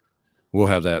 We'll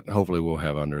have that. Hopefully we'll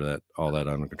have all that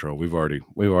under control. We've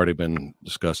already been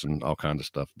discussing all kinds of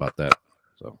stuff about that.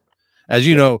 So as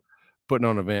you know, putting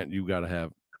on an event, you got to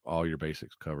have all your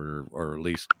basics covered, or at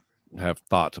least have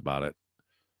thoughts about it.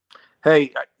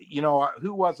 Hey, you know,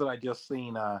 who was it I just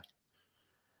seen?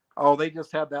 They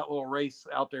just had that little race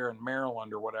out there in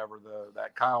Maryland or whatever.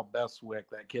 That Kyle Bestwick,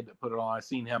 that kid that put it on. I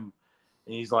seen him,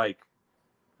 and he's like,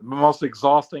 the most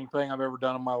exhausting thing I've ever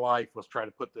done in my life was try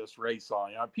to put this race on.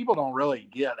 You know, people don't really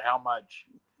get how much.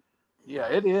 Yeah,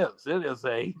 it is.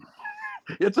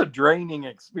 It's a draining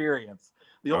experience.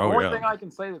 The only thing I can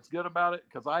say that's good about it,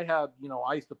 because I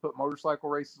used to put motorcycle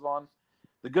races on.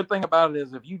 The good thing about it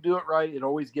is if you do it right, it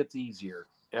always gets easier.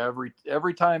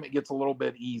 Every time it gets a little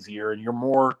bit easier, and you're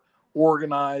more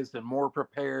organized and more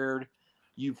prepared.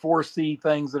 You foresee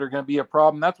things that are going to be a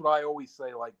problem. That's what I always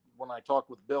say. Like when I talk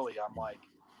with Billy, I'm like,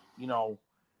 you know,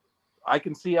 I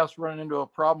can see us running into a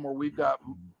problem where we've got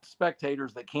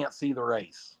spectators that can't see the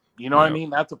race. You know what I mean?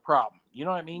 That's a problem. You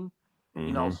know what I mean? Mm-hmm.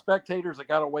 You know, spectators that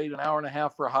got to wait an hour and a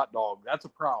half for a hot dog. That's a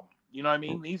problem. You know what I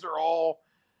mean? These are all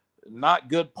not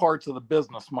good parts of the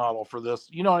business model for this.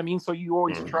 You know what I mean? So you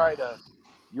always try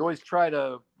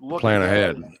to look plan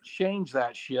ahead and change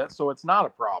that shit so it's not a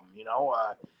problem. You know,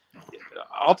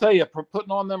 I'll tell you,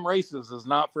 putting on them races is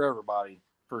not for everybody,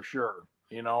 for sure.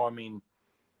 You know, I mean,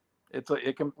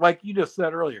 it can, like you just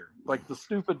said earlier, like the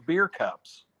stupid beer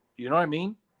cups. You know what I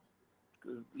mean?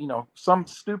 You know, some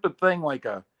stupid thing like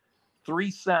a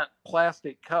 3-cent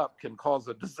plastic cup can cause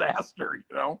a disaster.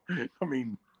 You know, I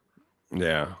mean.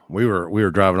 Yeah, we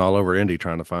were driving all over Indy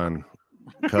trying to find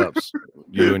cups.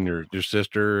 You and your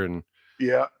sister and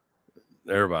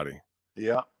everybody.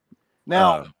 Yeah.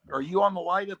 Now, are you on the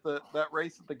light at that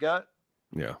race at the Gut?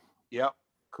 Yeah. Yep.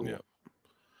 Cool.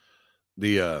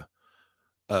 Yeah.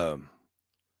 The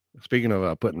speaking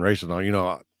of putting races on, you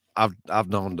know, I've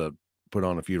known to put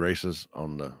on a few races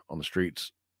on the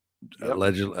streets,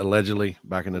 allegedly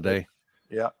back in the day.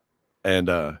 Yeah. And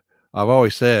I've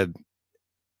always said,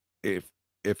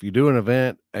 if you do an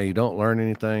event and you don't learn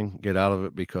anything, get out of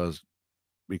it, because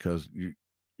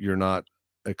you're not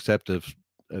adaptive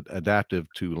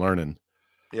to learning.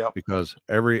 Yeah. Because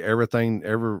every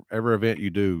event you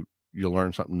do, you'll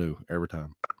learn something new every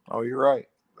time. Oh, you're right.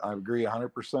 I agree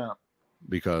 100%.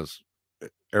 Because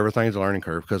everything's a learning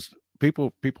curve. Because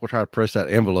people try to press that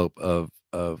envelope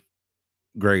of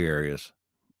gray areas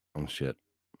on shit.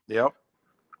 Yep.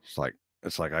 It's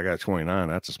like I got 29.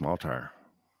 That's a small tire.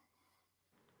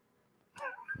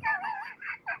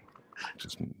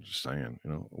 Just saying,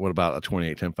 you know, what about a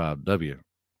 28-10-5W?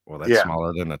 Well, that's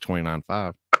smaller than a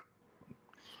 29.5.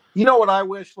 You know what I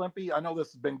wish, Limpy? I know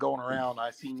this has been going around.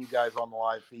 I've seen you guys on the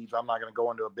live feeds. I'm not going to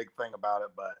go into a big thing about it,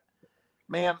 but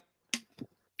man,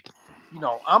 you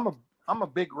know, I'm a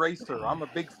big racer. I'm a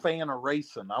big fan of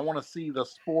racing. I want to see the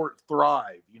sport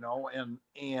thrive, you know,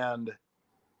 and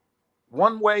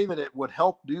one way that it would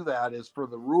help do that is for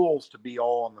the rules to be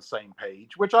all on the same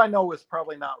page, which I know is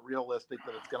probably not realistic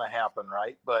that it's going to happen,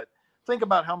 right? But think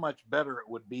about how much better it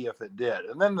would be if it did.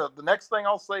 And then the next thing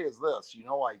I'll say is this, you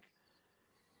know, like,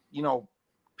 you know,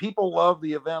 people love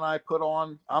the event I put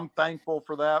on. I'm thankful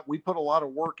for that. We put a lot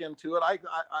of work into it.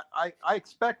 I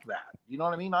expect that. You know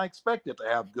what I mean? I expect it to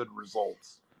have good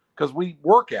results because we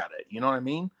work at it. You know what I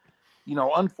mean? You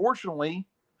know, unfortunately,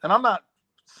 and I'm not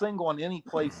singling any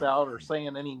place out or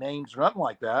saying any names or nothing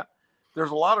like that.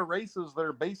 There's a lot of races that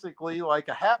are basically like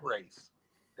a hat race.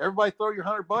 Everybody throw your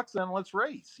 $100 in, let's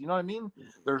race. You know what I mean?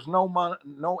 There's no money,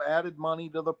 no added money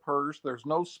to the purse. There's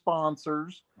no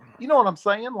sponsors. You know what I'm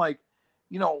saying? Like,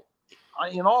 you know,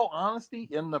 in all honesty,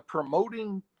 in the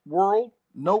promoting world,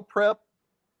 no prep,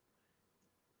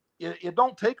 it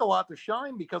don't take a lot to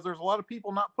shine because there's a lot of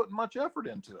people not putting much effort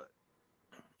into it.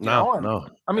 You know, No.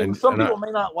 I mean, some people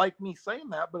may not like me saying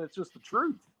that, but it's just the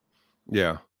truth.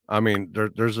 Yeah. I mean,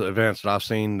 there's events that I've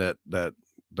seen that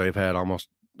they've had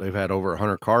over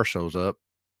 100 car shows up,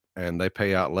 and they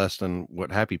pay out less than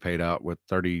what Happy paid out with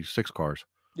 36 cars.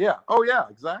 Yeah. Oh yeah,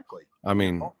 exactly. I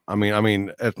mean,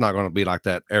 it's not going to be like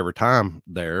that every time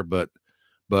there, but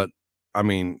I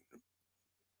mean,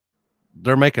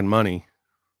 they're making money.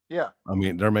 Yeah. I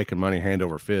mean, they're making money hand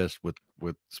over fist with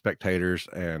spectators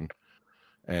and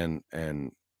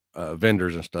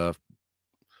vendors and stuff.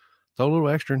 Throw a little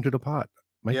extra into the pot.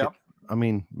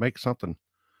 Make something.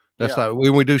 That's like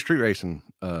when we do street racing.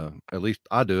 At least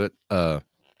I do it.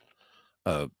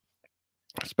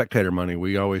 Spectator money.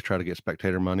 We always try to get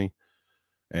spectator money,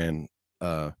 and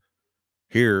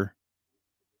here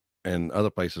and other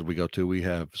places we go to, we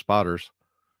have spotters,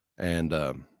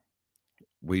 and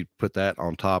we put that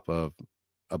on top of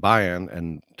a buy-in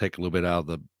and take a little bit out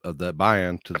of the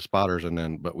buy-in to the spotters,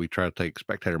 but we try to take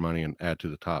spectator money and add to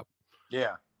the top.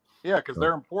 Yeah, because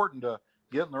they're important to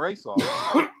getting the race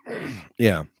off.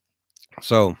 Yeah.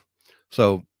 So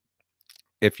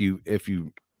if you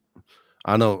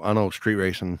I know street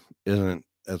racing isn't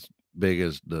as big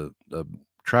as the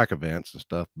track events and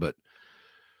stuff, but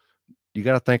you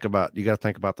got to think about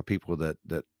the people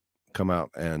that come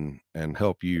out and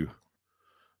help you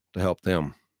to help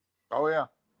them. Oh yeah.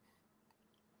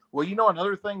 Well, you know,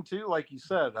 another thing too, like you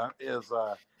said, is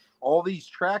all these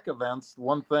track events.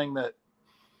 One thing that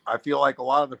I feel like a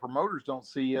lot of the promoters don't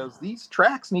see is these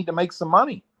tracks need to make some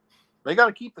money. They got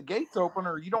to keep the gates open,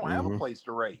 or you don't have a place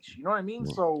to race. You know what I mean?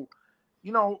 So,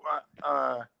 you know,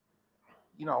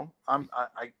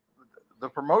 the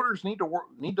promoters need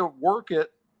to work at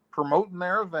promoting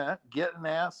their event, getting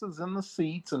asses in the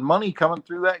seats and money coming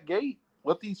through that gate.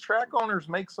 Let these track owners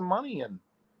make some money and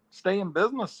stay in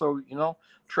business. So, you know,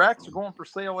 tracks are going for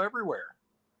sale everywhere.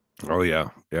 Oh yeah.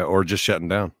 Yeah. Or just shutting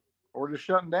down,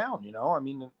 you know, I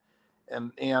mean,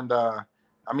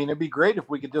 I mean, it'd be great if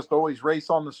we could just always race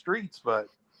on the streets, but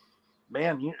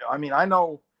man, I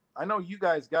know you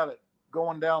guys got it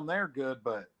going down there good,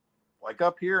 but like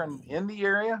up here in the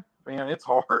area, man, it's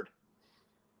hard.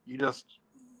 You just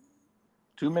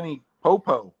too many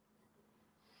popo,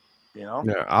 you know?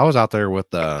 Yeah. I was out there with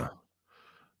the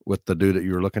dude that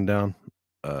you were looking down.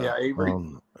 Avery.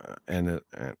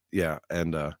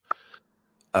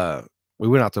 We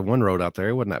went out to one road out there.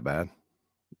 It wasn't that bad,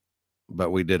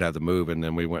 but we did have to move, and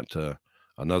then we went to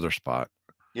another spot.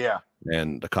 Yeah.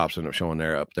 And the cops ended up showing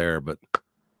there up there, but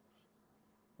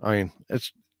I mean,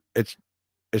 it's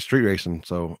street racing.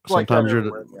 So sometimes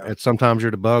sometimes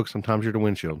you're the bug, sometimes you're the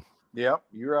windshield. Yep.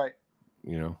 You're right.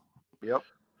 You know? Yep.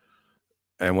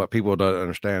 And what people don't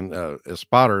understand is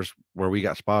spotters, where we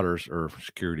got spotters or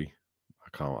security.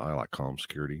 I like call them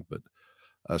security, but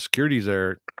security's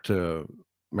there to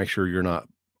make sure you're not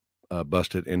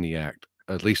busted in the act.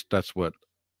 At least that's what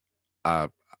I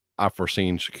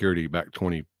foreseen security back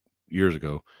 20 years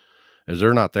ago, is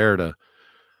they're not there to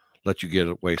let you get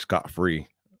away scot-free,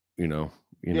 you know.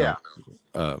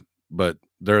 But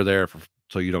they're there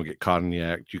so you don't get caught in the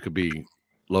act. You could be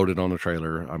loaded on the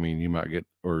trailer. I mean, you might get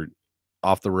or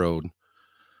off the road.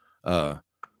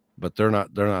 But they're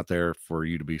not there for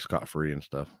you to be scot-free and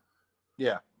stuff.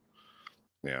 Yeah.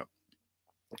 Yeah.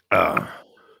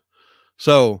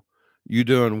 So you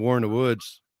doing War in the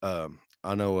Woods? I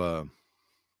know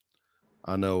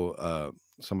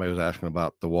somebody was asking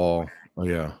about the wall. Oh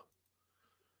yeah.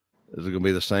 Is it gonna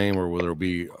be the same, or will there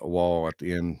be a wall at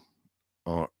the end?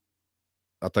 I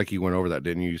think you went over that,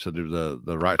 didn't you? You said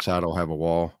the right side will have a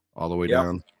wall all the way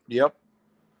down. Yep.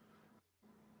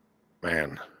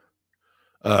 Man.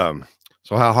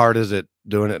 So how hard is it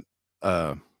doing it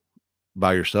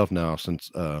by yourself now, since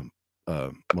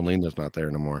Melinda's not there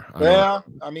anymore?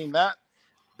 I mean, that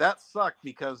sucked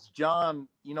because John,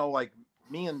 you know, like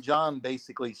me and John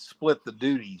basically split the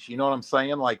duties. You know what I'm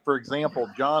saying? Like, for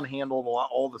example, John handled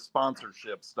all the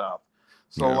sponsorship stuff.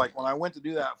 So like when I went to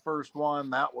do that first one,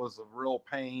 that was a real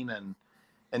pain, and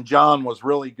John was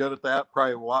really good at that,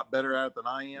 probably a lot better at it than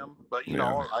I am. But you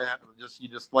know, you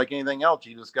just like anything else,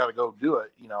 you just got to go do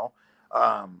it. You know,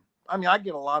 I mean, I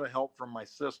get a lot of help from my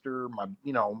sister,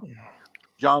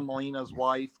 John Molina's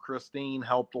wife, Christine,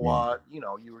 helped a lot. You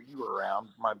know, you were around,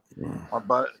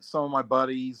 some of my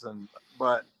buddies,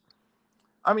 but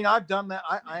I mean, I've done that.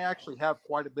 I actually have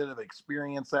quite a bit of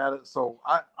experience at it, so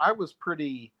I was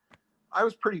pretty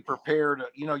prepared.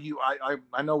 You know,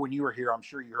 I know when you were here, I'm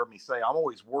sure you heard me say, I'm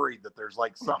always worried that there's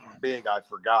like something big I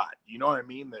forgot. You know what I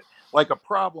mean? That like a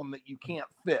problem that you can't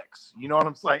fix. You know what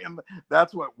I'm saying?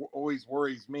 That's what always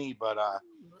worries me. But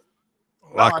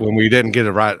like when we didn't get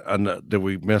it right, did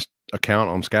we miss a count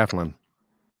on scaffolding?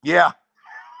 Yeah.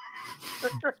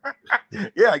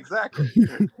 Yeah, exactly.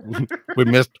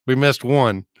 we missed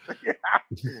one. Yeah.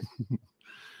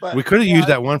 But We could have yeah, used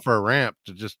that one for a ramp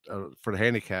to just for the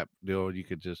handicap deal. You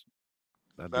could just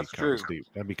that'd be that's kind of true. steep.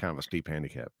 That'd be kind of a steep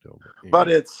handicap deal. But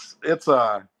it's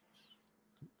I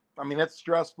mean, it's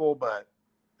stressful, but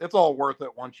it's all worth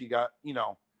it once you got,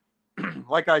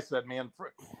 like I said, man,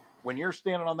 when you're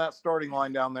standing on that starting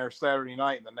line down there Saturday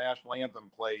night and the national anthem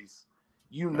plays,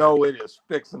 it is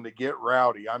fixing to get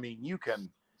rowdy. I mean, you can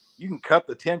cut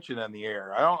the tension in the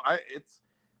air.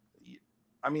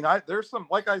 There's some,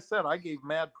 like I said, I gave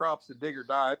mad props to Digger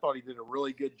Die. I thought he did a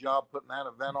really good job putting that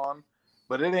event on,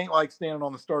 but it ain't like standing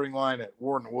on the starting line at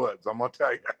War in the Woods. I'm going to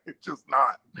tell you, it's just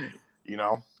not,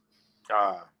 yeah.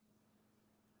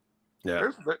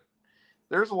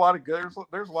 There's a lot of good,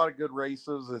 there's a lot of good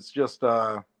races. It's just,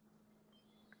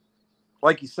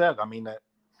 like you said,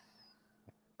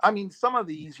 some of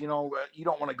these, you don't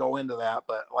want to go into that,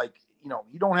 but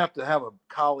you don't have to have a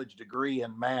college degree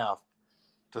in math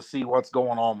to see what's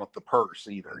going on with the purse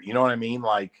either. You know what I mean?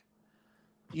 Like,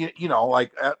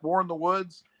 like at War in the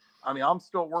Woods, I'm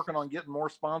still working on getting more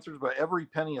sponsors, but every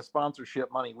penny of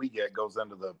sponsorship money we get goes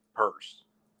into the purse.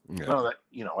 Yeah. None of that,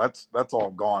 that's all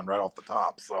gone right off the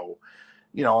top. So,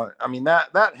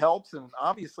 that helps. And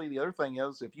obviously the other thing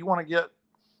is, if you want to get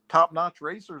top-notch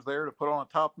racers there to put on a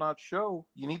top-notch show,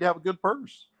 you need to have a good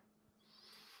purse.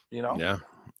 Yeah.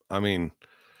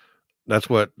 That's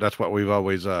what we've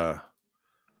always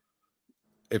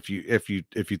if you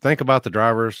think about the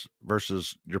drivers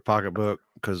versus your pocketbook,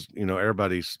 because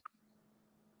everybody's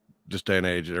this day and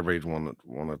age, everybody's want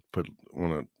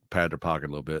to pad their pocket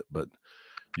a little bit, but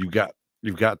you've got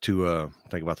to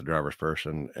think about the drivers first,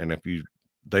 and if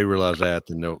they realize that,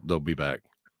 then they'll be back.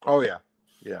 Oh yeah.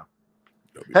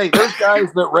 Hey, those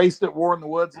guys that raced at War in the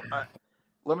Woods,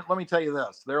 let me tell you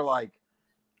this.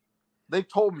 They've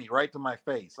told me right to my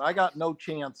face, I got no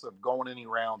chance of going any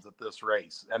rounds at this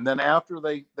race. And then after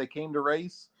they came to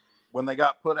race, when they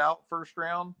got put out first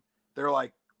round, they're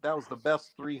like, that was the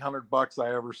best $300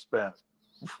 I ever spent.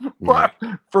 But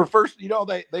for first,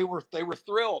 they were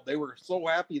thrilled. They were so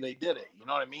happy they did it. You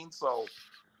know what I mean? So,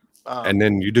 and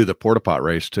then you do the porta pot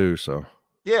race too. So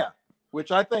yeah,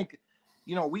 which I think,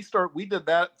 we did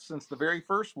that since the very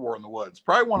first War in the Woods,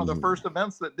 probably one of the first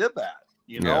events that did that,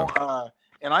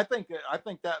 and I think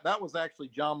that was actually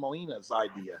John Molina's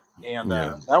idea. And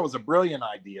that was a brilliant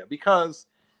idea because,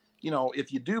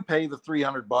 if you do pay the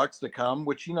 $300 to come,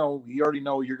 which, you already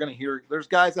know you're going to hear, there's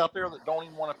guys out there that don't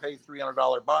even want to pay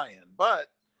 $300 buy-in.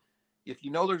 But if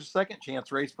there's a second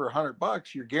chance race for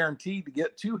 $100, you're guaranteed to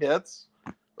get 2 hits.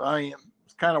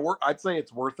 It's kind of I'd say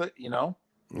it's worth it,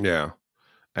 Yeah.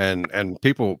 And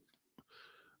people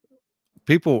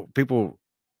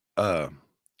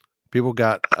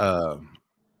got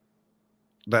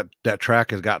that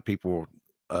track has got people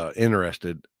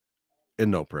interested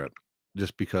in no prep,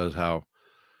 just because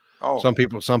some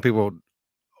people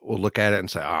will look at it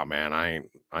and say, oh man, I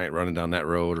ain't running down that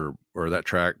road or that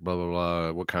track, blah blah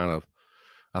blah. What kind of,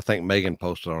 I think Megan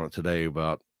posted on it today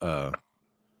about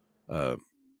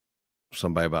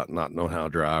somebody about not knowing how to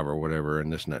drive or whatever,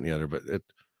 and this and that and the other, but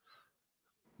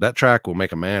that track will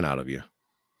make a man out of you.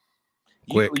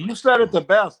 Quick. You said it the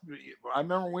best. I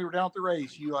remember when we were down at the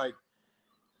race,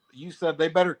 you said they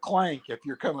better clank if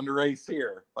you're coming to race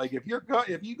here. Like if you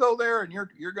go there and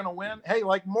you're going to win. Hey,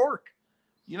 like Mork,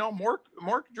 Mork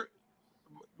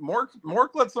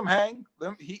lets them hang.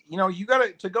 You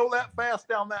got to go that fast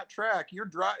down that track. You're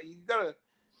dry.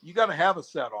 You got to have a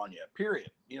set on you. Period.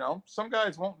 Some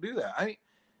guys won't do that.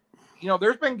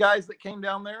 There's been guys that came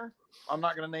down there. I'm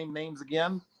not going to name names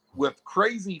again, with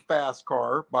crazy fast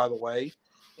car, by the way,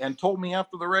 and told me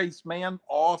after the race, man,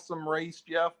 awesome race,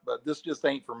 Jeff, but this just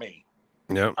ain't for me.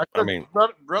 Yeah. I said,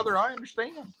 brother, I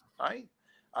understand. I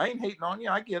ain't hating on you.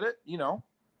 I get it. Yeah.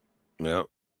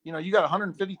 You got a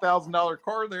 $150,000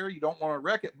 car there. You don't want to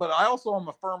wreck it. But I also am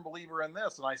a firm believer in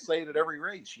this, and I say it at every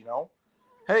race,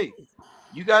 hey,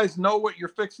 you guys know what you're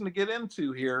fixing to get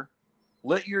into here.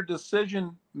 Let your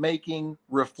decision making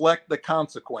reflect the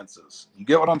consequences. You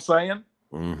get what I'm saying?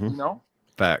 Mm-hmm.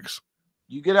 Facts.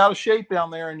 You get out of shape down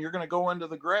there and you're going to go into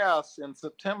the grass in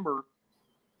September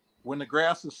when the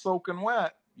grass is soaking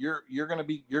wet. You're going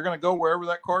to go wherever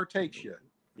that car takes you,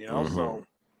 So,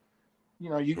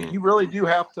 you really do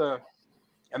have to,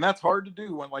 and that's hard to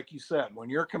do when, like you said, when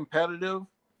you're competitive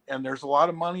and there's a lot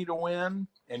of money to win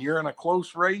and you're in a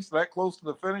close race that close to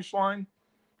the finish line,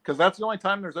 because that's the only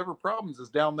time there's ever problems is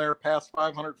down there past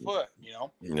 500 foot,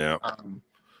 Yeah.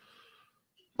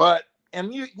 But,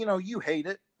 and you hate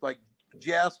it. Like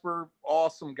Jasper,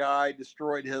 awesome guy,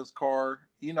 destroyed his car.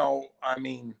 you know, I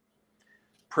mean,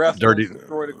 Preston Dirty,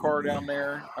 destroyed a car down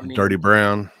there. I mean, Dirty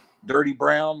Brown. Dirty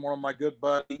Brown, one of my good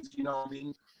buddies, you know what I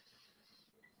mean?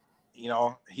 You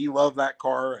know, he loved that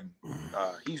car, and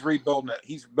he's rebuilding it.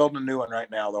 He's building a new one right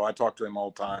now, though. I talk to him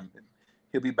all the time.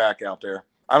 He'll be back out there.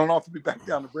 I don't know if he'll be back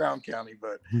down to Brown County,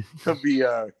 but he'll be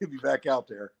back out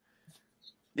there.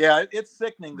 Yeah, it's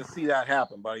sickening to see that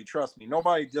happen, buddy. Trust me,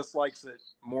 nobody dislikes it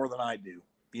more than I do.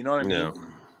 You know what I mean? Yeah.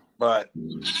 But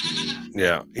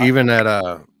yeah, even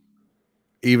at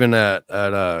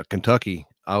Kentucky,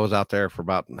 I was out there for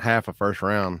about half a first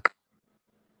round,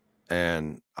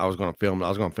 and I was going to film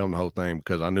the whole thing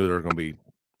because I knew there was going to be.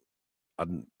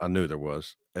 I knew there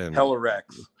was, and hella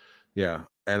wrecks. Yeah,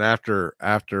 and after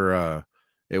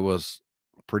it was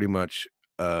pretty much.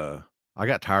 I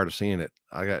got tired of seeing it.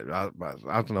 I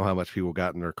don't know how much people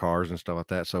got in their cars and stuff like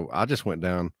that. So I just went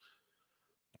down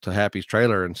to Happy's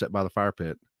trailer and sat by the fire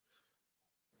pit.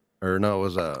 Or no,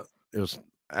 it was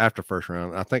after first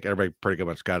round. I think everybody pretty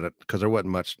much got it because there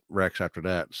wasn't much wrecks after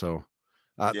that. So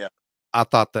I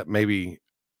thought that maybe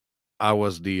I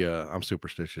was I'm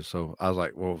superstitious. So I was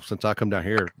like, well, since I come down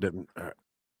here,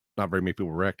 not very many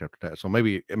people wrecked after that. So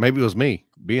maybe it was me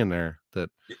being there that.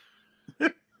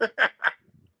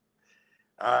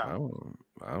 I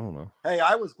don't know. Hey,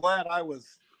 I was glad I was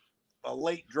a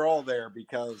late draw there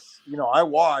because, you know, I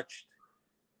watched,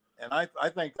 and I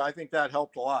think that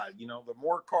helped a lot. You know, the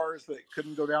more cars that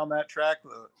couldn't go down that track,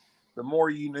 the more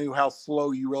you knew how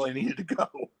slow you really needed to go.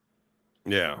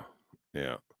 Yeah.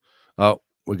 Yeah. Oh,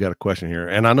 we got a question here.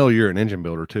 And I know you're an engine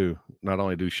builder too. Not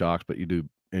only do shocks, but you do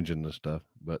engine and stuff.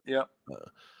 But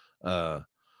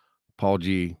Paul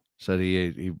G said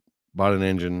he bought an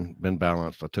engine, been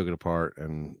balanced. I took it apart,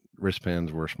 and wrist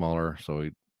pins were smaller, so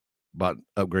he bought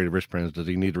upgraded wrist pins. Does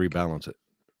he need to rebalance it?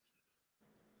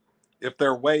 If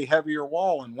they're way heavier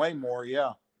wall and way more,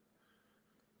 yeah.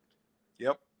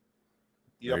 Yep.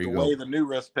 You have to weigh the new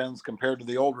wrist pins compared to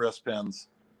the old wrist pins.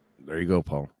 There you go,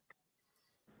 Paul.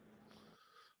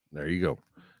 There you go.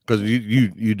 Because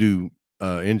you do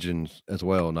engines as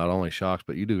well, not only shocks,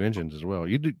 but you do engines as well.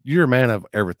 You're a man of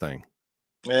everything.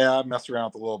 Yeah, I mess around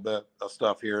with a little bit of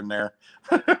stuff here and there.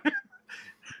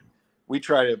 we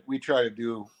try to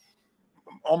do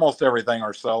almost everything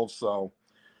ourselves. So,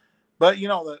 but you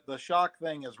know, the shock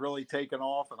thing has really taken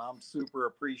off, and I'm super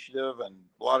appreciative. And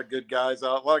a lot of good guys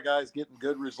out, a lot of guys getting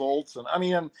good results. And I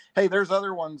mean, hey, there's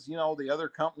other ones. You know, the other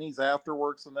companies,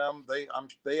 Afterworks and them,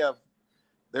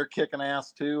 they're kicking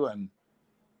ass too. And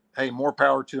hey, more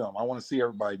power to them. I want to see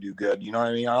everybody do good. You know what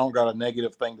I mean? I don't got a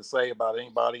negative thing to say about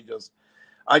anybody.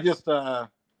 I just,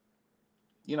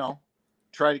 you know,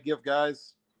 try to give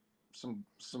guys some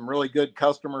really good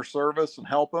customer service and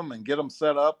help them and get them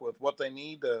set up with what they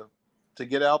need to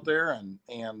get out there. And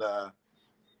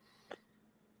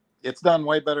it's done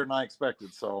way better than I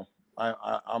expected. So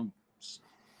I'm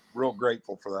real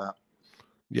grateful for that.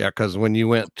 Yeah. Cause when you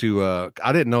went to,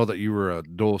 I didn't know that you were a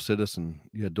dual citizen.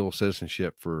 You had dual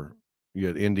citizenship you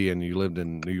had India and you lived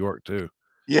in New York too.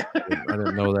 Yeah. I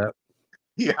didn't know that.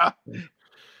 Yeah.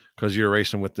 Cause you're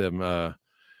racing with them,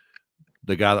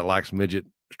 the guy that likes midget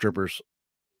strippers,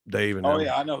 Dave. And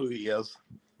yeah, I know who he is.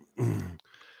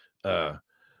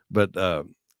 But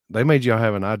they made y'all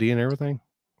have an ID and everything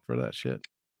for that shit.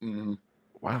 Mm-hmm.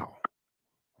 Wow.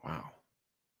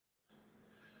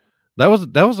 That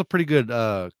was a pretty good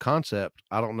concept.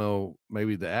 I don't know,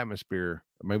 maybe the atmosphere,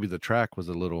 maybe the track was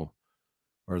a little,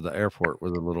 or the airport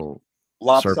was a little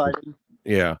lopsided.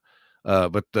 Yeah.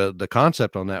 But the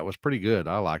concept on that was pretty good.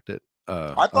 I liked it.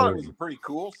 I thought it was pretty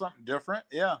cool, something different.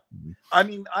 Yeah. Mm-hmm. I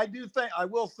mean, I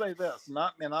will say this,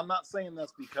 I'm not saying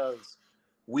this because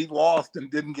we lost and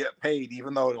didn't get paid,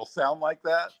 even though it'll sound like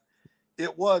that.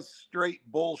 It was straight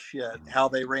bullshit how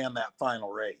they ran that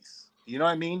final race. You know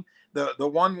what I mean? The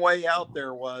one way out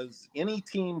there was any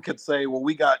team could say, well,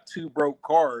 we got 2 broke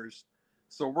cars,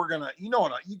 so we're going to,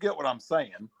 you get what I'm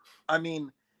saying. I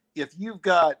mean, if you've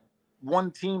got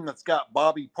one team that's got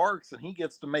Bobby Parks and he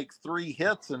gets to make 3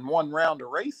 hits in 1 round of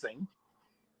racing,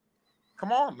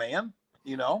 come on, man.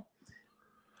 You know,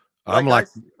 I'm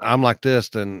like this.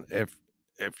 And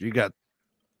if you got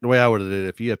the way I would have did,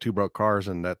 if you have 2 broke cars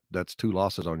and that's 2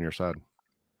 losses on your side.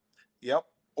 Yep.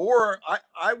 Or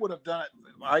I would have done it.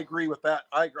 I agree with that.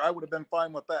 I would have been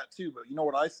fine with that too. But you know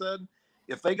what I said?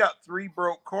 If they got 3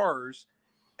 broke cars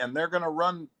and they're going to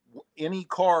run any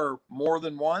car more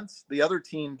than once, the other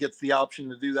team gets the option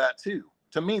to do that too.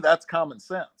 To me, that's common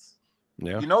sense.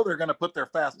 Yeah. You know, they're going to put their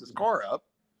fastest car up.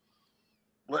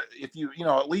 If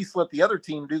at least let the other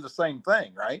team do the same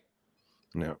thing, right?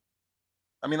 Yeah.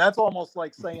 I mean, that's almost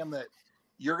like saying that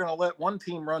you're going to let one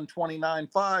team run 29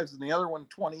 5s and the other one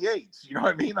 28s. You know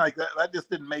what I mean? Like that just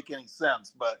didn't make any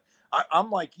sense. But I'm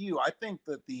like you. I think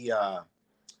that the,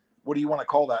 what do you want to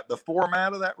call that? The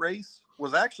format of that race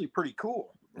was actually pretty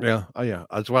cool. Yeah. Oh yeah.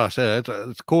 That's what I said.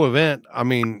 It's a cool event. I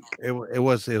mean, it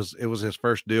was his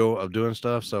first deal of doing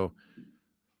stuff. So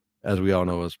as we all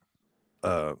know, as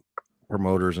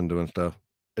promoters and doing stuff,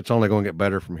 it's only going to get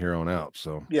better from here on out.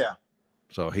 So yeah.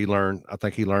 So I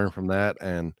think he learned from that,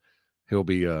 and he'll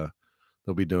be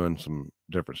doing some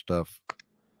different stuff,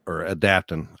 or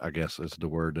adapting, I guess is the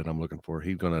word that I'm looking for.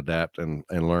 He's going to adapt and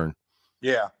learn.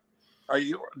 Yeah.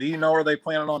 Do you know, are they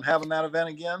planning on having that event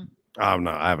again? I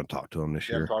haven't talked to him this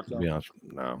year. To be honest,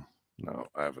 no,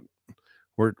 I haven't.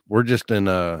 We're just in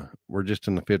the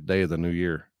 5th day of the new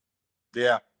year.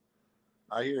 Yeah,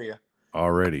 I hear you.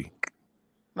 Already.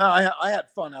 No, I had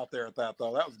fun out there at that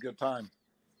though. That was a good time.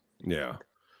 Yeah.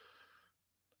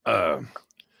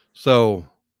 So,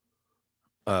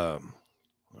 God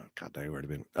dang, where'd it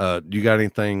been? Do you got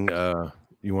anything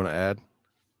you want to add?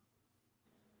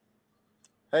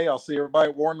 Hey, I'll see everybody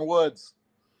at War in the Woods.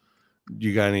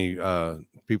 You got any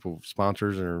people,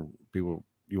 sponsors, or people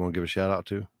you want to give a shout out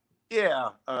to? Yeah,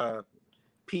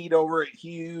 Pete over at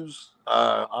Hughes.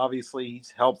 Obviously,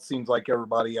 he's helped, seems like,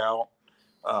 everybody out.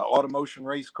 Automotion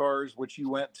Race Cars, which you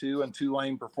went to, and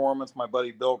Two-Lane Performance. My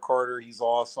buddy Bill Carter, he's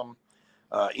awesome.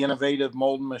 Innovative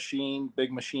Molding Machine,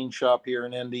 big machine shop here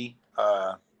in Indy.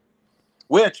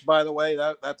 Which, by the way,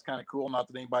 that's kind of cool. Not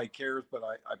that anybody cares, but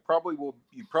I probably will.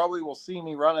 You probably will see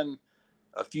me running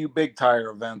a few big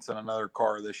tire events in another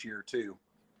car this year too.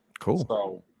 Cool.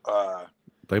 So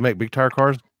they make big tire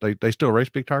cars. They still race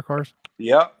big tire cars.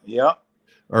 Yeah.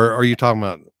 Or are you talking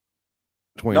about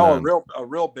 29? No, a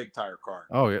real big tire car.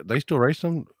 Oh yeah, they still race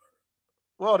them.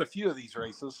 Well, at a few of these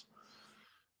races.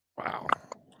 Wow,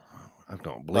 I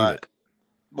don't believe it.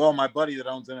 Well, my buddy that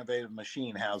owns Innovative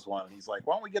Machine has one. And he's like,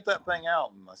 "Why don't we get that thing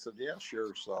out?" And I said, "Yeah,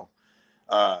 sure." So,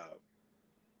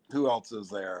 who else is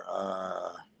there?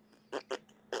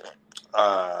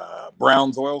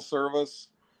 Brown's Oil Service,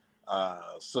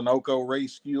 Sunoco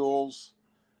Race Fuels,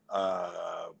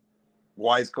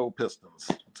 Wiseco Pistons.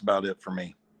 That's about it for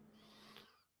me.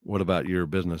 What about your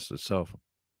business itself?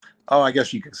 Oh, I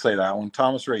guess you could say that one.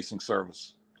 Thomas Racing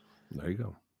Service. There you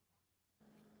go.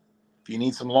 If you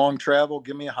need some long travel,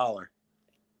 give me a holler.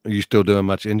 Are you still doing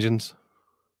much engines?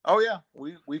 Oh yeah,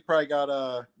 we probably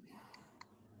got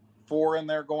 4 in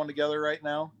there going together right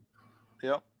now.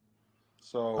 Yep.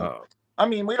 So I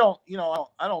mean, we don't,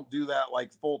 I don't do that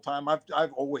like full time.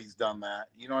 I've always done that.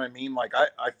 You know what I mean? Like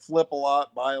I flip a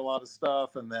lot, buy a lot of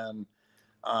stuff, and then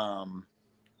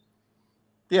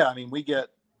yeah, I mean, we get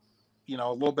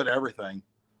a little bit of everything.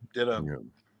 Did a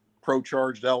Pro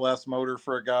Charged LS motor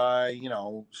for a guy,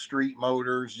 street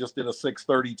motors, just did a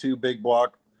 632 big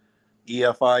block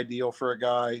EFI deal for a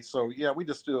guy. So yeah, we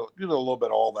just do a little bit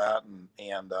of all that.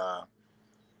 And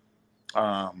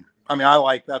I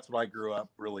mean, that's what I grew up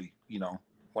really,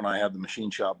 when I had the machine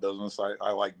shop business,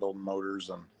 I like building motors.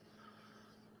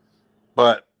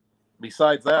 But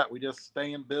besides that, we just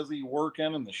staying busy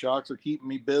working, and the shocks are keeping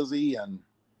me busy, and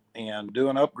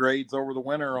doing upgrades over the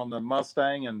winter on the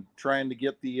Mustang, and trying to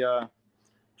get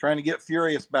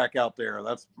Furious back out there.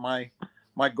 That's my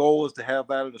goal, is to have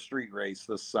that at a street race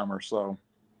this summer. So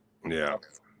yeah,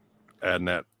 adding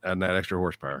that extra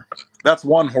horsepower. That's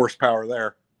 1 horsepower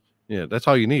there. Yeah, that's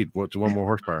all you need. What's 1 more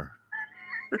horsepower?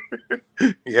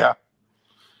 Yeah.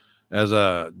 As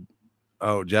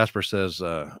Jasper says,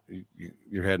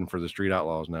 you're heading for the Street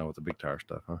Outlaws now with the big tire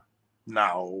stuff, huh?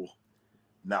 No,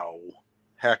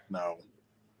 heck no.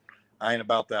 I ain't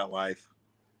about that life.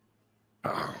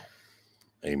 Oh,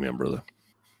 amen, brother.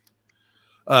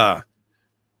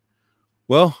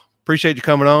 Well, appreciate you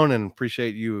coming on, and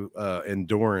appreciate you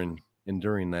enduring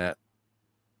that.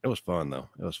 It was fun though.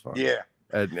 It was fun. Yeah.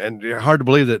 And hard to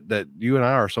believe that you and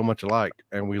I are so much alike,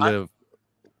 and we live.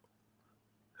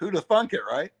 Who'd have thunk it,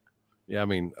 right? Yeah, I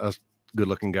mean, us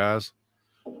good-looking guys.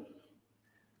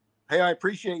 Hey, I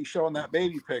appreciate you showing that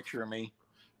baby picture of me.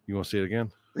 You want to see it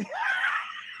again?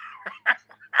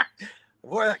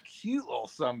 Boy, that cute little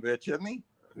sumbitch, isn't he?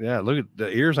 Yeah, look at the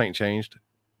ears ain't changed.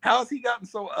 How has he gotten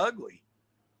so ugly?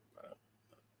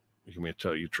 You want me to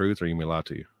tell you the truth, or you want me to lie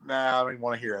to you? Nah, I don't even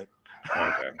want to hear it.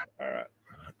 Okay, all right.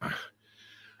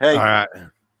 Hey, all right.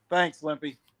 Thanks,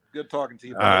 Limpy. Good talking to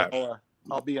you. All right.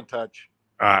 I'll be in touch.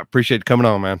 All right, appreciate you coming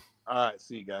on, man. All right,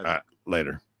 see you guys. All right,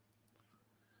 later.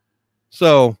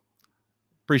 So,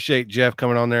 appreciate Jeff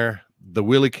coming on there, the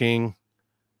Wheelie King,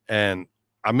 and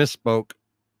I misspoke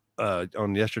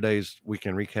on yesterday's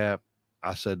weekend recap.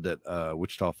 I said that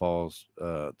Wichita Falls,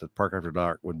 the Park After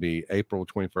Dark would be April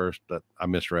 21st. That I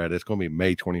misread. It's going to be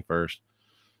May 21st.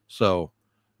 So,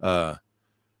 got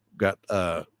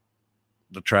the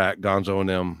track, Gonzo and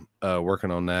them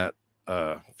working on that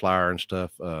flyer and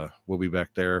stuff. We'll be back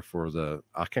there for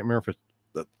I can't remember if it's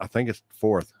I think it's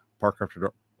fourth Park After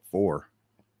Dark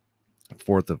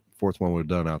fourth one we've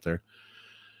done out there.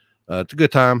 It's a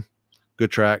good time,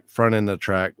 good track, front end of the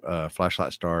track,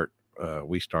 flashlight start.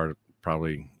 We started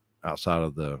probably outside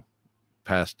of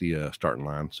past the starting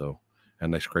line. So,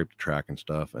 and they scraped the track and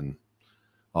stuff and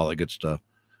all that good stuff.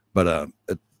 But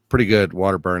it's pretty good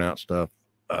water burnout stuff.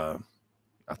 I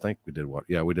think we did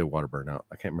we did water burnout.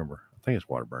 I can't remember. I think it's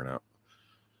water burnout.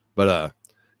 But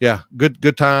yeah,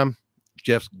 good time.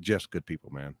 Jeff's good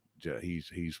people, man. He's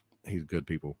good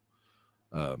people.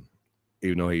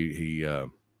 Even though he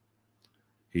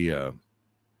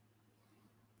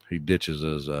ditches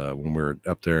us when we're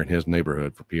up there in his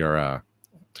neighborhood for PRI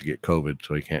to get COVID,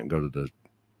 so he can't go to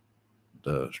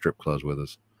the strip clubs with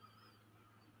us.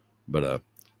 But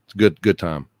it's a good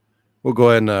time. We'll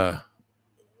go ahead and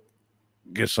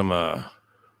get some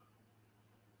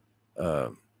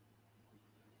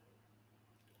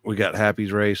we got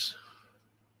Happy's race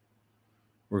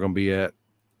we're gonna be at.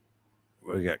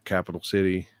 We got Capital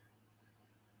City.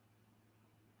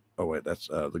 Oh wait, that's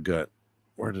the gut.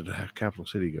 Where did Capital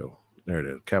City go? There it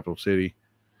is. Capital City,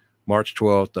 March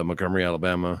 12th, Montgomery,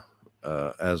 Alabama,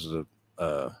 as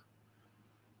a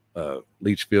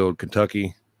Leachfield,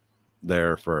 Kentucky,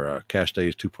 there for Cash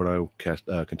Days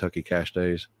 2.0, Kentucky Cash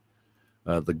Days.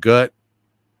 The gut,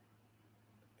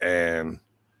 and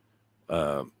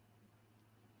I've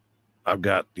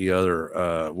got the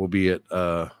other. We'll be at.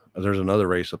 There's another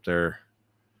race up there.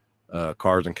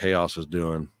 Cars and Chaos is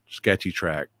doing sketchy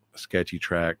track,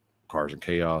 Cars and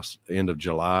Chaos, end of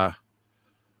July.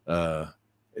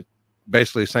 It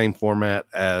basically same format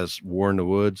as War in the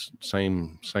Woods,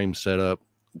 same setup,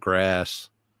 grass,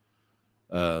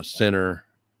 center.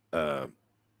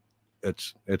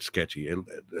 It's sketchy.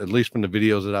 At least from the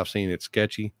videos that I've seen, it's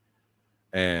sketchy,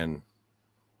 and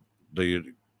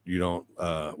you don't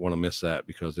want to miss that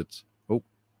because it's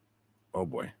oh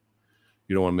boy,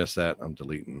 you don't want to miss that. I'm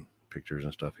deleting pictures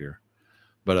and stuff here,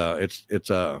 but it's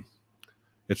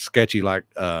sketchy like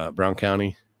Brown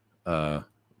County, but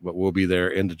we'll be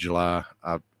there end of July.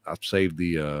 I've saved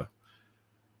the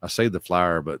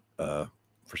flyer, but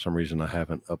for some reason I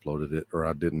haven't uploaded it, or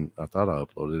I didn't. I thought I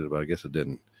uploaded it, but I guess it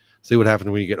didn't. See what happens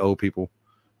when you get old, people.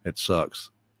 It sucks.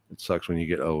 It sucks when you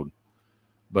get old.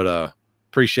 But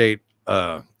appreciate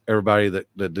everybody that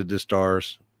did the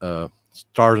stars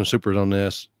and supers on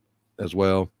this as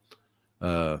well.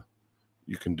 You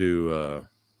can do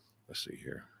let's see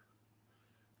here.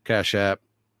 Cash App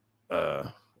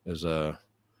is a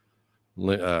 $sign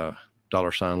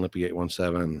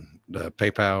Limpy817. The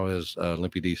PayPal is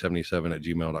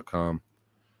limpyd77@gmail.com.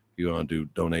 If you want to do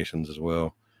donations as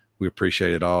well, we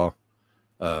appreciate it all.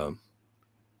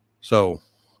 So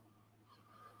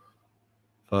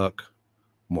fuck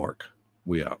Mark.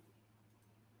 We out.